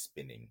earth is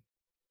spinning.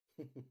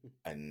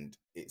 And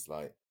it's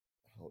like,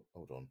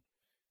 hold on.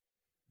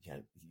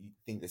 You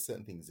think there's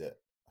certain things that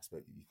I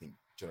suppose you think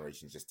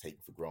generations just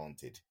take for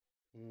granted.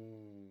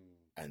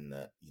 And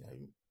that,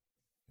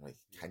 like,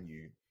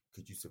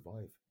 could you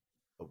survive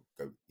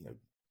go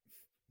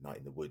night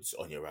in the woods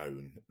on your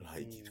own,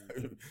 like,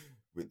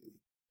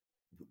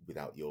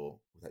 without your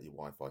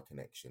Wi-Fi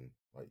connection?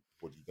 Like,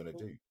 what are you gonna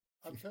do?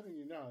 I'm telling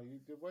you now, you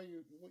don't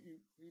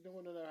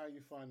want to know how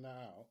you find that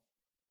out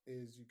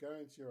is you go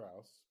into your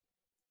house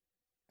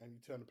and you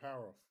turn the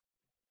power off.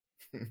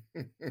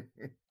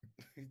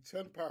 You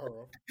turn the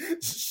power off.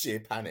 Sheer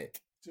panic.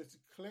 Just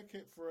click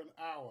it for an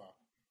hour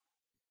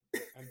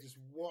and just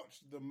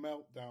watch the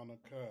meltdown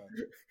occur.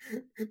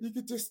 You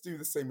could just do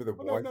the same with the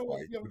Wi-Fi,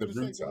 with the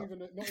router. Say,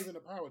 not even the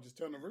power, just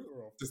turn the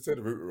router off. Just turn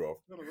the router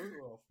off. Turn the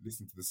router off.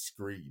 Listen to the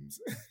screams.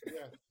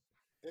 Yeah,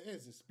 it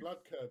is. It's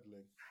blood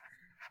curdling.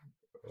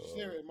 You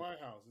hear it in my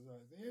house. It's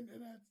like, the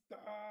internet's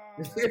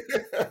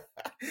died.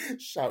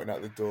 Shouting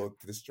out the door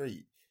to the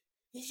street.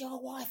 Is your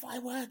Wi-Fi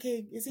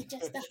working? Is it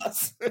just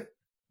us?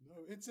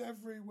 No, it's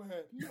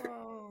everywhere.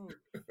 No,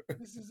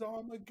 this is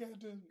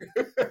Armageddon.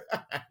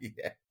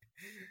 Yeah.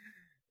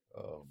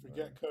 Oh,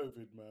 forget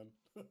COVID, man.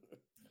 That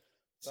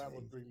Jeez.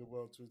 would bring the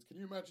world to its. Can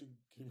you imagine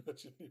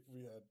if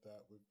we had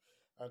that with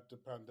the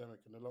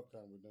pandemic and the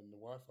lockdown, and then the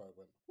Wi-Fi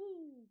went?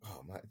 Whoo.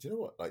 Oh man, do you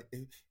know what? Like,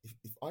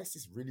 if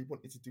ISIS really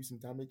wanted to do some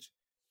damage,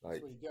 like,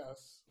 that's what you get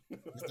us.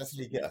 That's what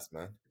you get us,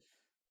 man.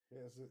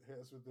 Hit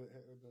us with the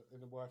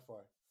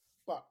Wi-Fi.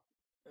 But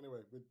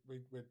anyway,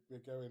 we're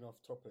going off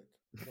topic.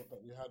 Not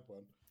that we had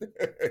one.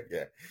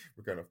 Yeah,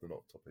 we're going off the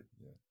not topic.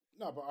 Yeah.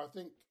 No, but I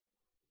think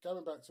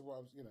going back to what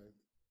I was,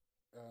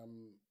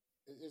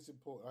 it is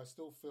important. I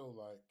still feel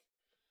like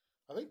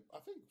I think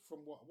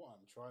from what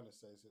I'm trying to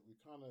say is that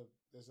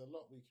there's a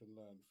lot we can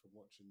learn from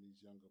watching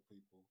these younger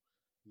people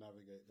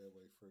navigate their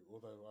way through.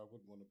 Although I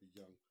wouldn't want to be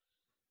young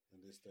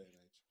in this day and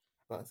age.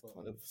 But I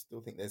kind of still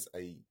think there's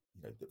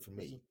that for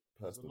me,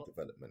 personal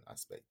development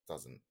aspect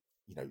doesn't,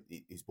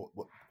 is what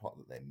the part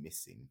that they're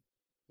missing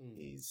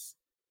is,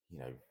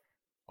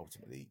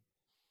 ultimately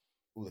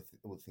all the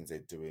things they're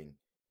doing,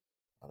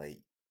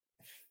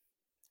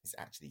 is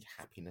actually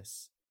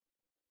happiness,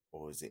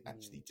 or is it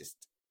actually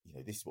just,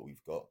 this is what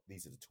we've got,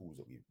 these are the tools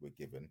that we're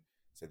given,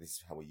 so this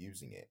is how we're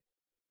using it.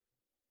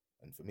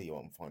 And for me,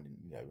 what I'm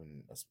finding,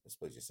 and I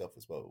suppose yourself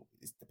as well,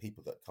 is the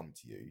people that come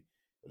to you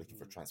are looking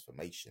for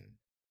transformation.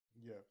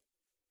 Yeah.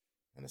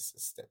 And a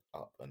step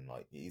up, and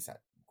like it is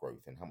that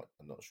growth. And how much,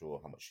 I'm not sure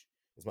how much,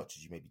 as much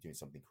as you may be doing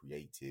something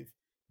creative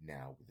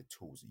now with the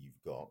tools that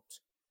you've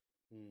got,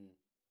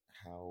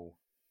 how,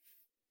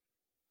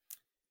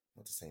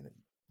 not to say that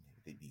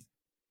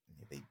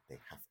they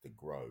have to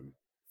grow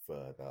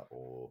further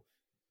or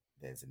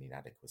there's an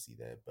inadequacy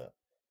there, but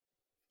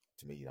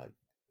to me, like,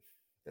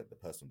 the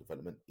personal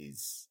development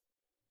is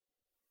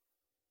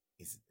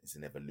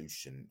an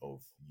evolution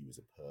of you as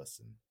a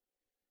person.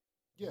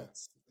 Yeah,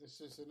 it's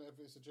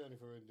a journey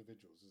for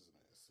individuals,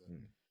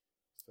 isn't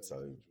it?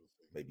 So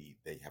maybe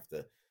they have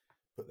to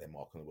put their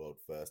mark on the world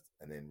first,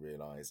 and then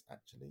realize,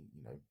 actually,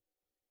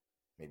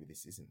 maybe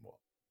this isn't what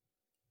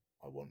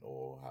I want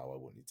or how I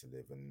wanted to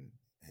live, and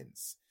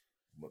hence,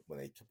 when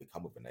they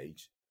become of an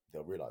age,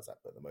 they'll realize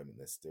that. But at the moment,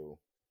 they're still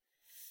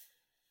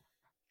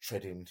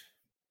treading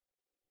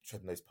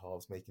those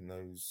paths, making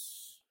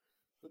those.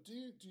 But do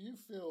you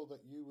feel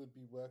that you would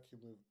be working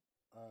with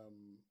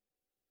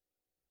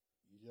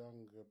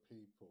younger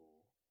people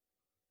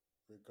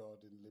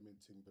regarding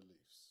limiting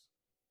beliefs?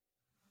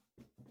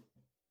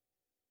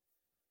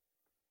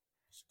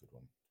 That's a good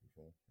one, to be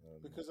before.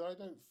 Because I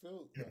don't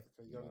feel like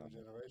a younger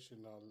No, generation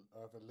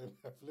have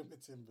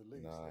limiting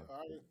beliefs. no,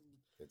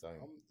 they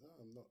don't.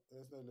 I'm not.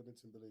 There's no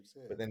limiting beliefs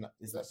here. But then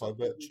is But that that's by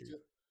something we virtue? do.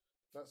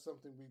 That's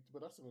something we.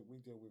 But that's something we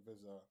deal with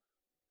as a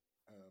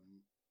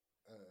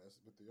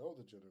with the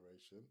older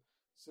generation,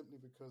 simply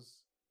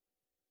because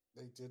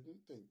they didn't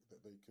think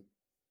that they could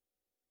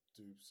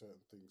do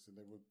certain things, and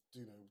they were,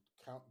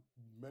 count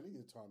many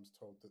a times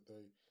told that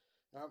they.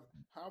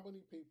 How many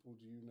people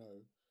do you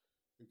know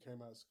who came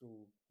out of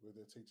school with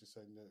their teacher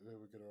saying that they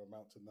were going to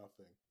amount to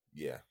nothing?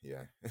 Yeah,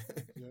 yeah,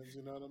 Do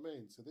you know what I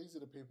mean? So these are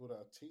the people that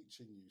are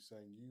teaching you,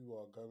 saying you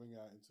are going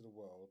out into the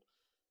world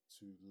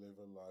to live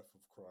a life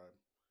of crime.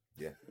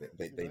 yeah. You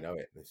They know, know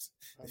it. They've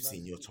and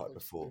seen your type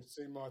before. they've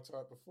seen my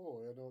type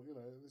before, and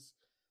this.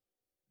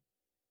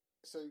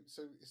 So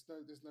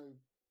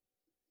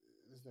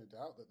there's no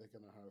doubt that they're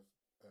going to have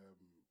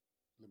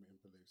limiting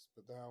beliefs.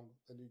 But now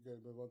then you go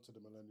move on to the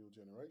millennial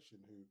generation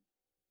who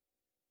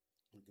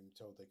can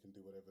tell they can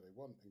do whatever they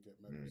want and get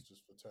Mm, medals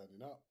just for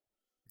turning up.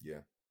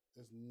 yeah.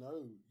 There's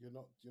you're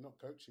not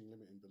coaching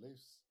limiting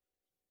beliefs.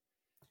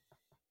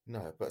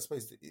 No, but I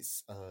suppose that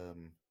it's I,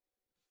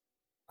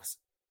 s-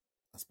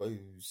 I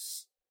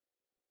suppose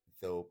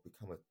there'll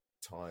become a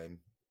time.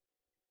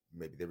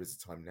 Maybe there is a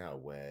time now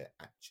where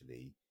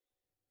actually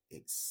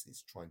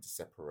it's trying to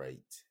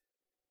separate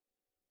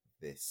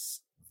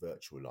this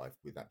virtual life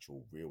with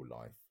actual real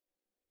life,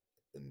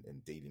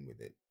 and dealing with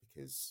it,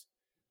 because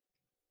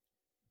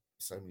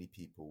so many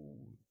people,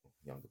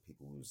 younger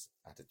people's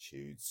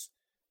attitudes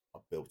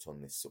are built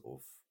on this sort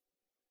of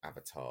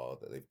avatar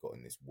that they've got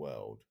in this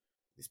world,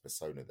 this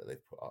persona that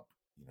they've put up,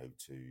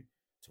 to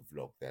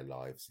vlog their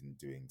lives in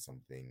doing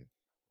something,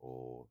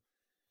 or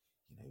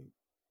you know,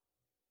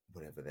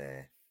 whatever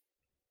they're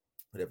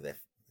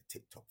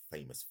TikTok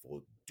famous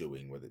for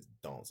doing, whether it's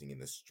dancing in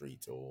the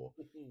street or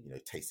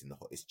tasting the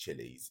hottest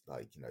chilies.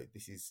 Like,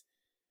 this is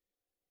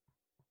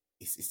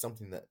it's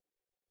something that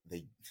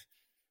they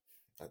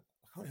I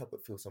can't help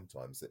but feel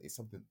sometimes that it's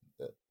something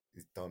that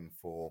is done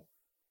for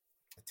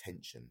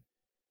attention,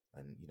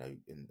 and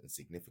and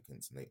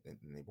significance, and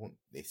they want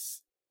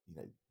this,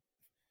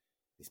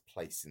 this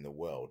place in the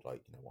world,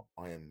 like, what,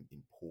 I am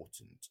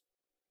important,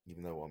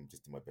 even though I'm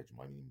just in my bedroom,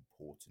 I'm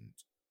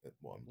important at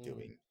what I'm Mm.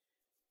 doing.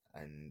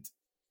 And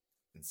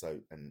and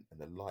so and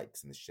the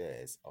likes and the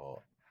shares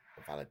are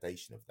a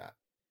validation of that.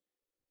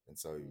 And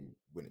so Mm.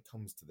 when it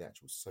comes to the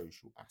actual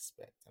social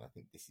aspect, and I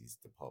think this is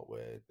the part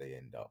where they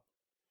end up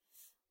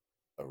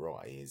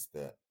awry, is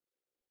that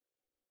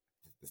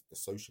the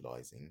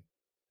socializing,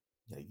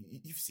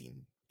 you've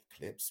seen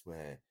clips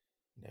where,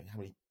 how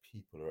many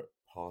people are at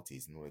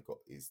parties and all they've got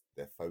is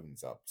their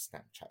phones up,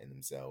 Snapchatting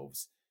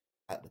themselves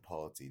at the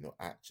party, not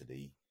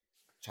actually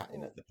chatting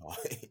Well, at the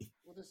party.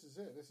 well, this is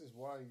it. This is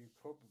why you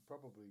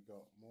probably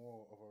got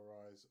more of a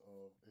rise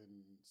of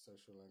in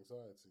social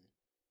anxiety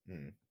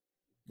Mm.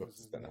 Well, because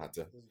just don't know how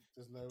to.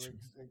 there's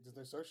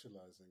no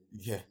socializing.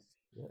 Yeah,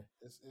 yeah,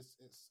 It's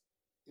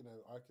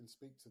I can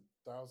speak to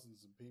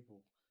thousands of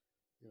people,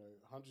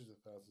 hundreds of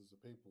thousands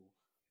of people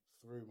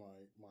through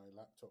my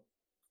laptop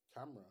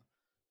camera,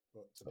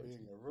 but to be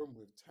in totally. a room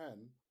with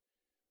 10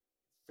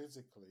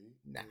 physically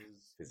Nah,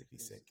 physically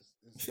sick.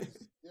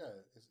 is yeah,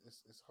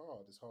 it's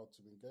hard. It's hard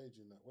to engage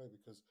in that way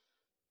because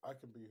I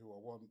can be who I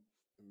want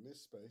in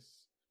this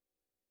space,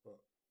 but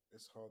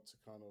it's hard to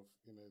kind of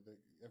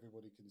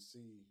everybody can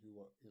see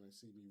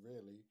see me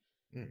really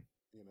Mm.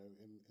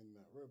 in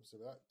that room. So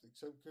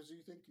because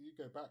you think you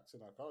go back to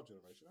like our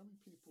generation, how many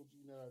people do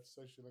you know had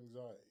social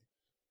anxiety?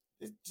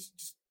 It's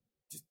just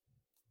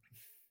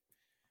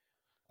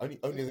only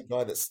the It,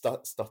 guy that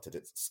stuttered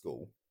at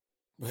school.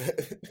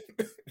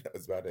 That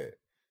was about it.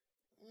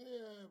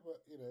 yeah,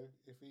 but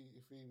if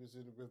he was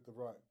in with the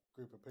right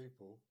group of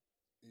people,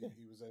 Yeah,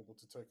 he was able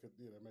to take a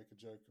make a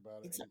joke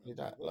about it exactly and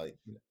that. move on. Like,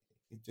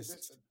 it But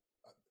just.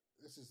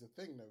 this is the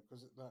thing though,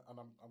 because and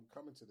I'm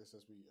coming to this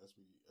as we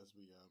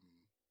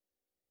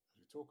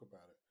talk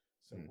about it.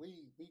 So Mm,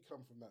 we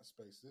come from that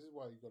space. This is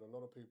why you've got a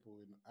lot of people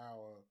with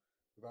our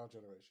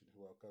generation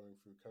who are going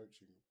through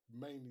coaching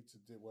mainly to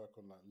work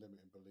on like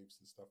limiting beliefs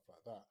and stuff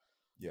like that.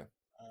 yeah,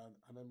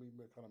 And then we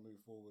kind of move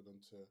forward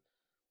onto,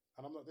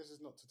 and I'm not. This is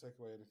not to take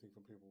away anything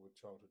from people with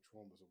childhood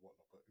traumas or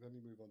whatnot, but then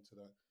you move on to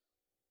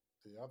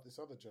this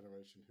other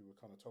generation who were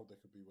kind of told they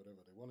could be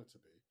whatever they wanted to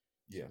be,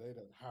 so yeah. they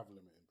don't have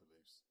limiting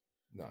beliefs.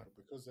 No, But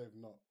because they've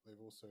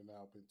also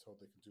now been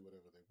told they can do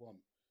whatever they want.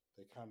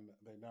 They come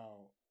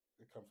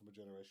from a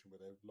generation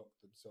where they've locked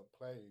themselves.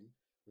 Playing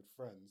with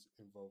friends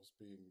involves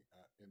being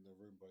in the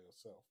room by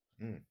yourself,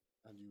 mm.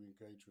 and you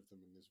engage with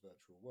them in this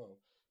virtual world.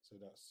 So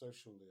that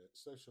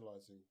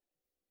socializing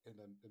in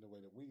a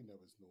way that we know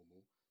as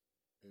normal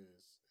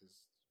is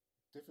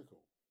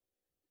difficult.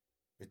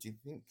 But do you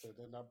think? So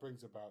then that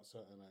brings about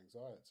certain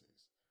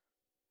anxieties.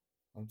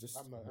 I'm just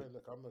Hey,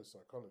 look, I'm no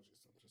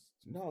psychologist. I'm just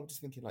No, I'm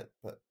just thinking, like,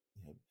 but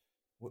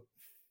what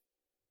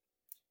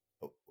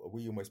are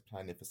we almost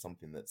planning for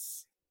something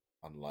that's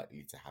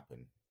unlikely to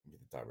happen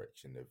with the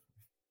direction of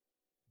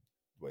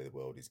the way the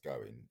world is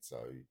going? So,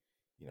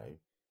 you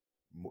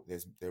know,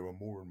 there are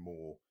more and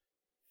more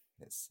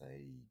let's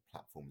say,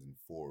 platforms and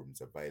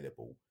forums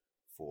available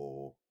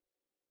for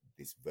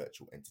this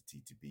virtual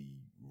entity to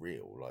be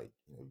real. Like,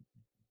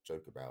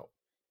 joke about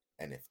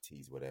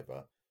NFTs,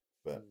 whatever,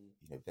 but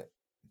Mm. that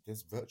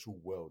there's virtual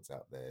worlds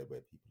out there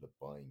where people are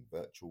buying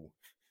virtual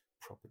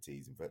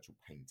properties and virtual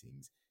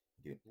paintings,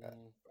 getting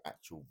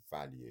actual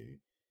value,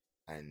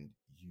 and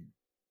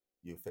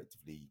you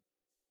effectively,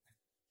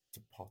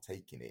 to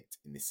partake in it,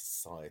 in this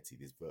society,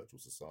 this virtual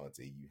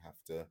society, you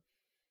have to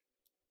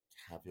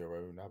have your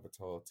own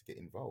avatar to get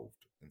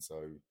involved. And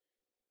so,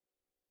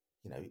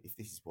 if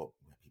this is where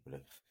people are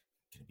going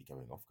to be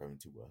going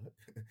to work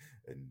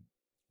and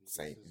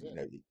saying, This is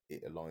it.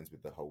 it aligns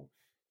with the whole,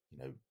 you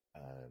know,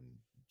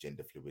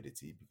 gender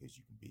fluidity, because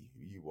you can be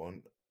who you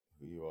want,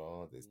 who you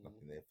are. There's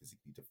nothing there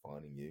physically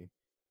defining you.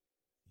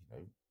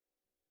 So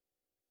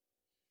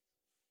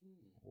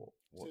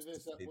What's to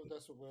say that?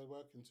 that's what we're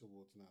working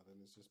towards now.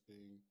 Then it's just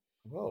being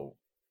Well,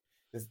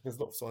 there's a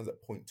lot of signs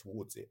that point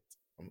towards it.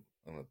 And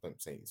I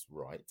don't say it's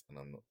right, and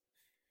I'm not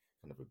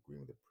kind of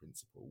agreeing with the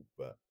principle,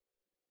 but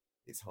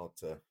it's hard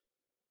to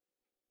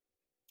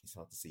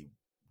see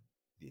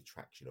the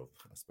attraction of,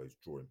 I suppose,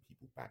 drawing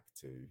people back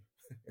to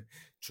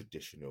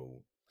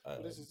traditional.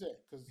 Well, this is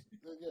it, because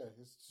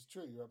it's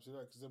true. You're absolutely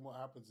right. Because then what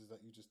happens is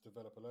that you just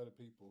develop a load of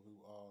people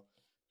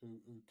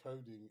who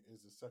coding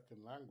is a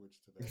second language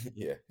to them,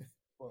 Yeah,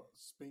 but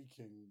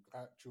speaking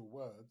actual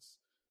words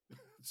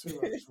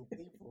to actual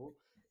people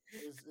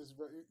is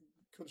very,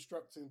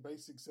 constructing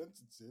basic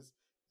sentences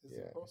is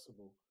yeah.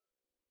 impossible.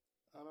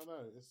 I don't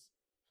know. It's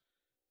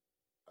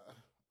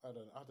I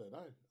don't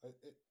know.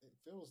 It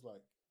feels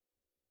like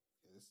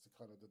it's the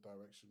kind of the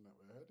direction that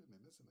we're heading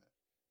in, isn't it?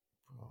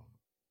 Oh,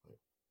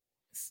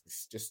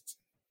 it's just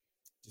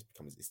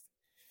becomes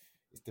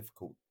it's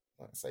difficult,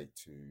 like I say,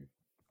 to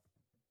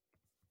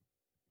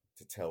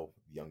tell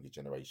the younger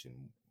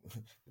generation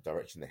the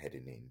direction they're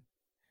heading in.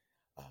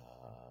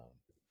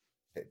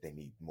 That they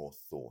need more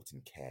thought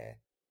and care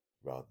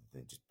rather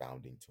than just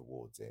bounding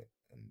towards it.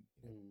 And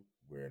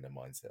we're in a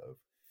mindset of,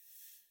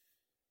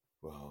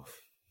 well,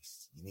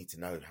 you need to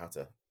know how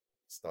to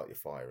start your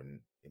fire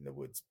in the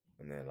woods,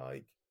 and they're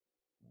like,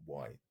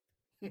 why?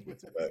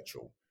 It's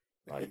virtual.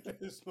 Like,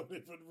 it's not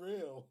even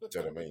real. Do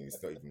you know what I mean?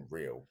 It's not even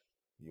real.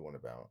 You want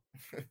about?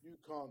 You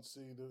can't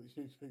see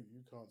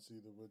you can't see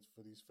the woods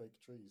for these fake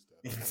trees,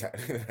 Dad.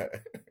 Exactly.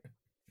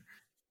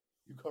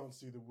 You can't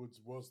see the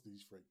woods was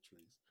these fake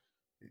trees.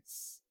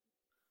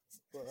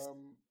 But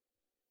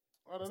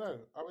I don't know.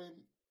 I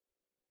mean,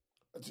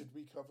 did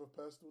we cover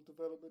personal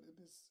development in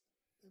this?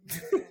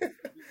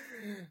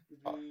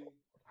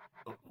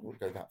 We'll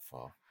go that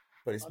far,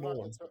 but it's more. I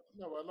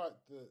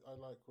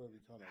like where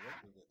we kind of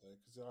went with it though,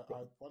 because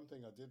one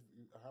thing I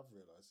have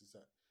realised is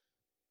that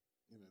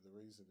the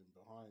reasoning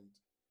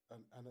behind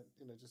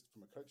and just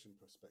from a coaching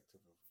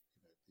perspective of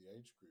the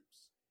age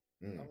groups,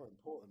 how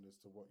important as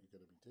to what you're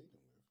going to be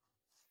dealing with.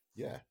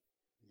 Yeah,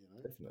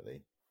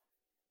 definitely.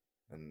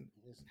 And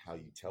how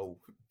you tell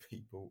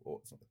people, or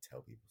it's not tell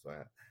people,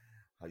 so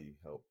how you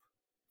help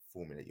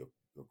formulate your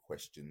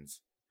questions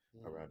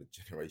around a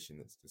generation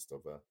that's just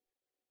of a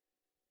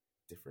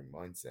differing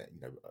mindset.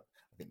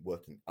 I think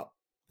working up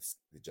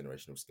the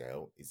generational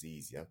scale is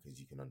easier because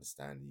you can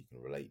understand and you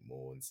can relate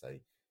more and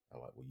say,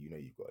 all right, well,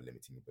 you've got a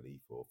limiting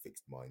belief or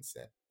fixed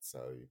mindset,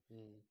 so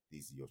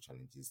these are your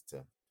challenges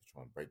to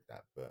try and break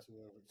that. But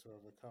to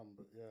overcome.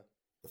 But yeah,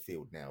 the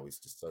field now is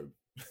just so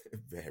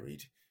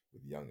varied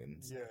with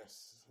young'uns.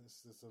 Yes,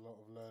 there's a lot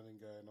of learning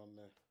going on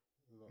there.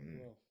 Well,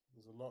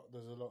 there's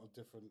a lot of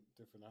different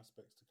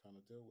aspects to kind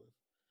of deal with.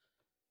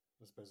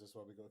 I suppose that's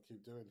why we got to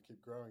keep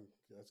growing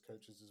as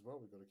coaches as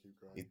well. We've got to keep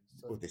growing.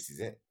 Well, this is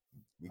it.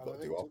 We've got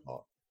to do our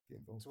part.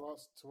 Get involved.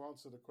 To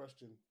answer the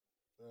question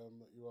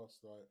that you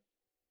asked, like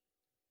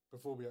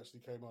before we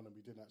actually came on, and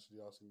we didn't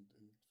actually ask, and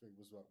think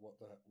was like, what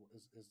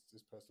is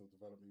personal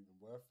development even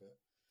worth it?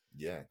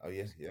 Yeah. Oh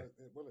yeah. Yeah.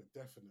 Well, it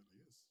definitely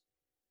is.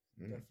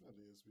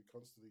 Definitely is. We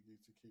constantly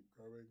need to keep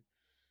growing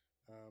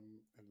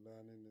and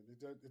learning, and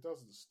it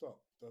doesn't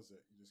stop, does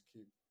it? You just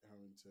keep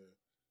having to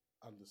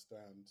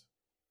understand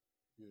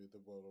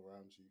the world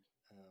around you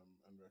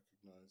and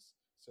recognize,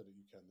 so that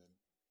you can then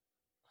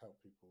help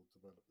people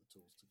develop the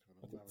tools to kind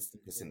of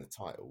navigate. It's in the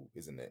title,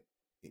 isn't it?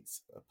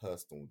 It's a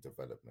personal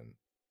development,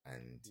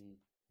 and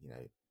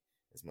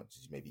as much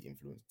as you may be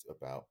influenced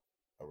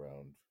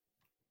around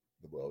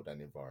the world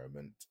and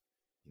environment,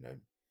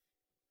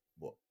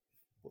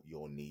 what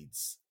your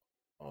needs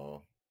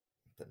are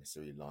don't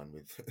necessarily align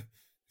with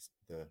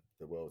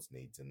the world's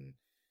needs, and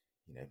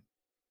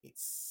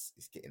it's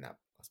getting that,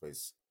 I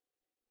suppose,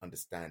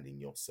 understanding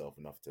yourself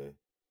enough to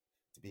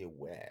be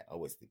aware. I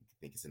always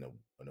think it's an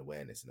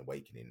awareness, an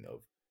awakening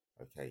of,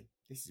 okay,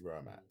 this is where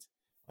I'm at.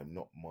 I'm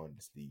not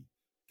mindlessly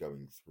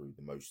going through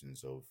the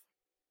motions of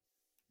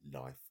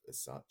life as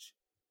such.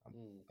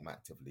 I'm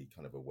actively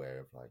kind of aware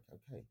of, like,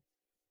 okay,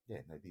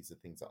 yeah, no, these are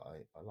things that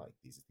I like.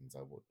 These are things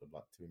I would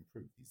like to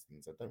improve. These are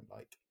things I don't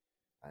like.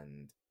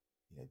 And,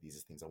 these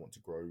are things I want to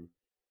grow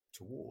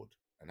toward,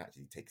 and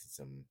actually take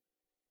some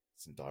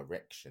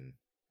direction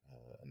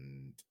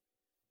and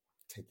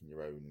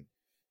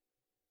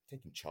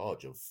taking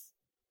charge of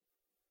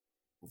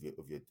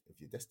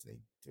your destiny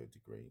to a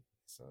degree.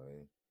 So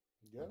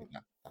Yeah. I think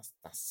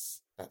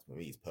that's for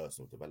me is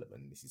personal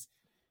development. This is,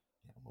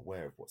 I'm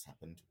aware of what's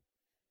happened.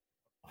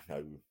 I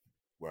know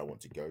where I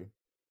want to go, and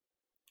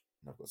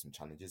I've got some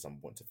challenges. I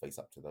want to face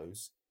up to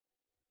those,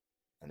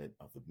 and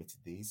I've admitted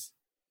these,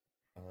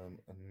 and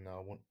now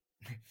I want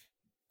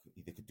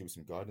either could do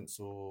some guidance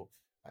or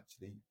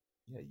actually,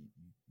 you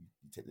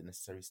take the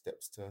necessary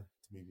steps to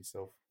move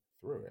yourself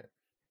through it.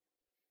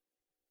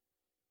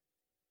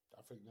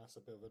 I think that's a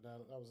bit of a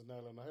nail. That was a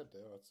nail on the head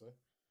there, I'd say.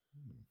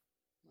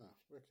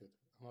 Wicked.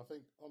 And I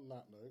think on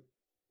that note,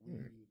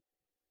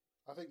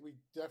 I think we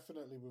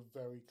definitely were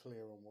very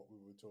clear on what we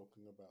were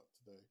talking about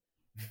today.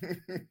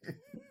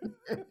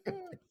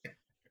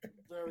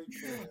 Very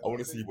clear. I want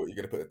to see what you're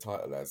going to put the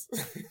title as.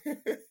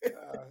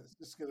 It's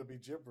just going to be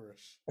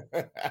gibberish.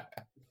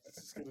 It's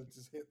just going to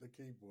hit the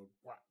keyboard.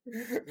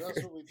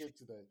 That's what we did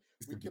today.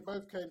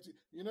 Both came to.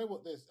 You know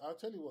what this? I'll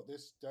tell you what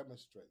this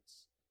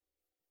demonstrates.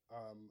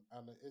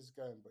 And it is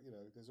going, but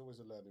there's always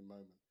a learning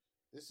moment.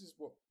 This is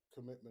what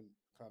commitment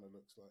kind of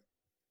looks like.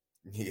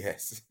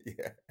 Yes,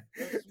 yeah.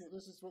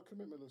 This is what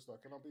commitment looks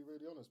like, and I'll be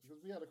really honest, because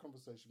we had a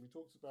conversation. We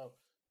talked about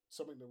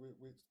something that we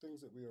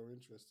things that we are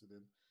interested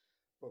in,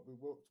 but we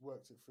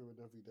worked it through an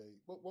everyday.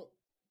 What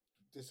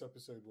this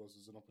episode was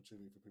an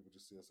opportunity for people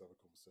to see us have a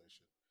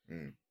conversation,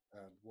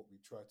 and what we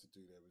tried to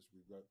do there is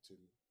we roped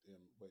in,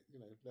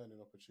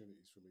 learning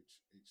opportunities from each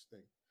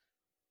thing.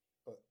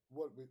 But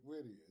what it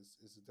really is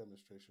a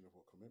demonstration of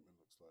what commitment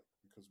looks like,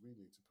 because we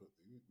need to put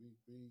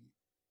we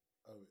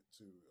owe it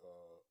to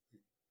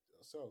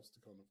ourselves to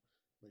kind of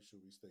make sure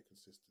we stay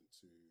consistent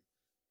to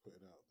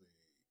putting out the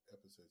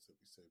episodes that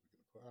we say we're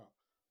going to put out,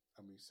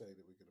 and we say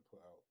that we're going to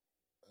put out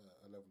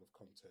a level of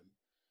content,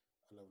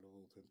 a level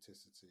of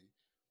authenticity,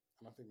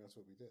 and I think that's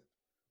what we did.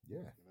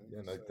 Yeah,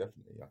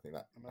 definitely. I think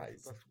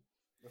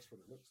that's what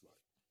it looks like.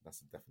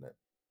 That's a definite.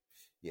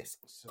 Yes,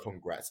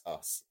 congrats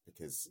us,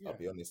 because I'll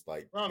be honest,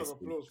 like round of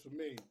applause for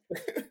me.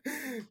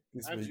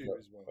 This and week, you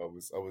as well.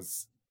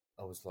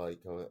 I was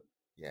like,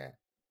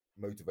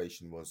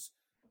 motivation was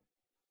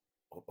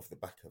off the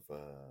back of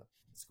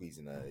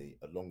squeezing a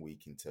long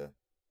week into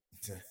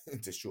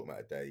a short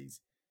amount of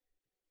days.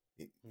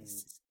 It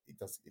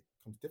becomes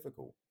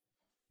difficult.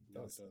 It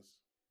does.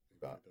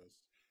 But like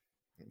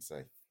you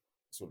say,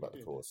 it's all about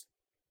the cause.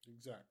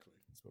 Exactly.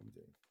 That's what we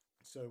do.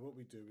 So what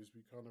we do is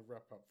we kind of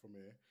wrap up from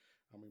here,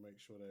 and we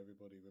make sure that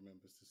everybody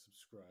remembers to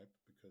subscribe,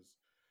 because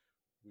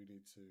we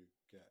need to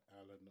get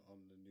Alan on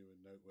the new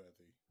and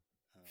noteworthy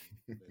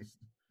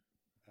list.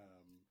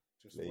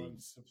 Just one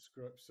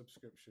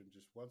subscription.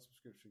 Just one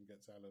subscription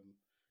gets a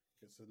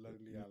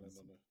lonely Alan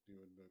on a new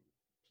and note.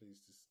 Please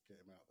just get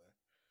him out there.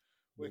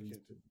 Wicked.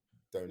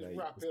 Donate. Just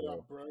wrap it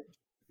up, bro.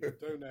 Yeah,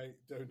 donate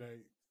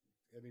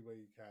any way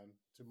you can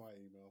to my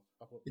email.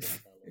 I'll put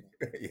PayPal on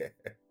it. Yeah.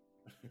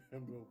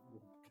 And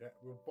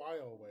we'll buy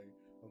our way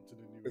onto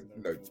the new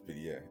and noteworthy.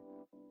 Yeah.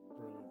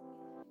 Brilliant.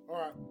 All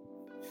right,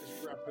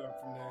 just wrap it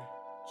up from there.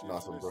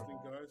 Cheers for listening,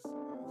 guys. See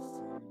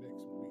you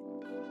next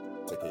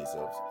week. Take care of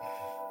yourselves.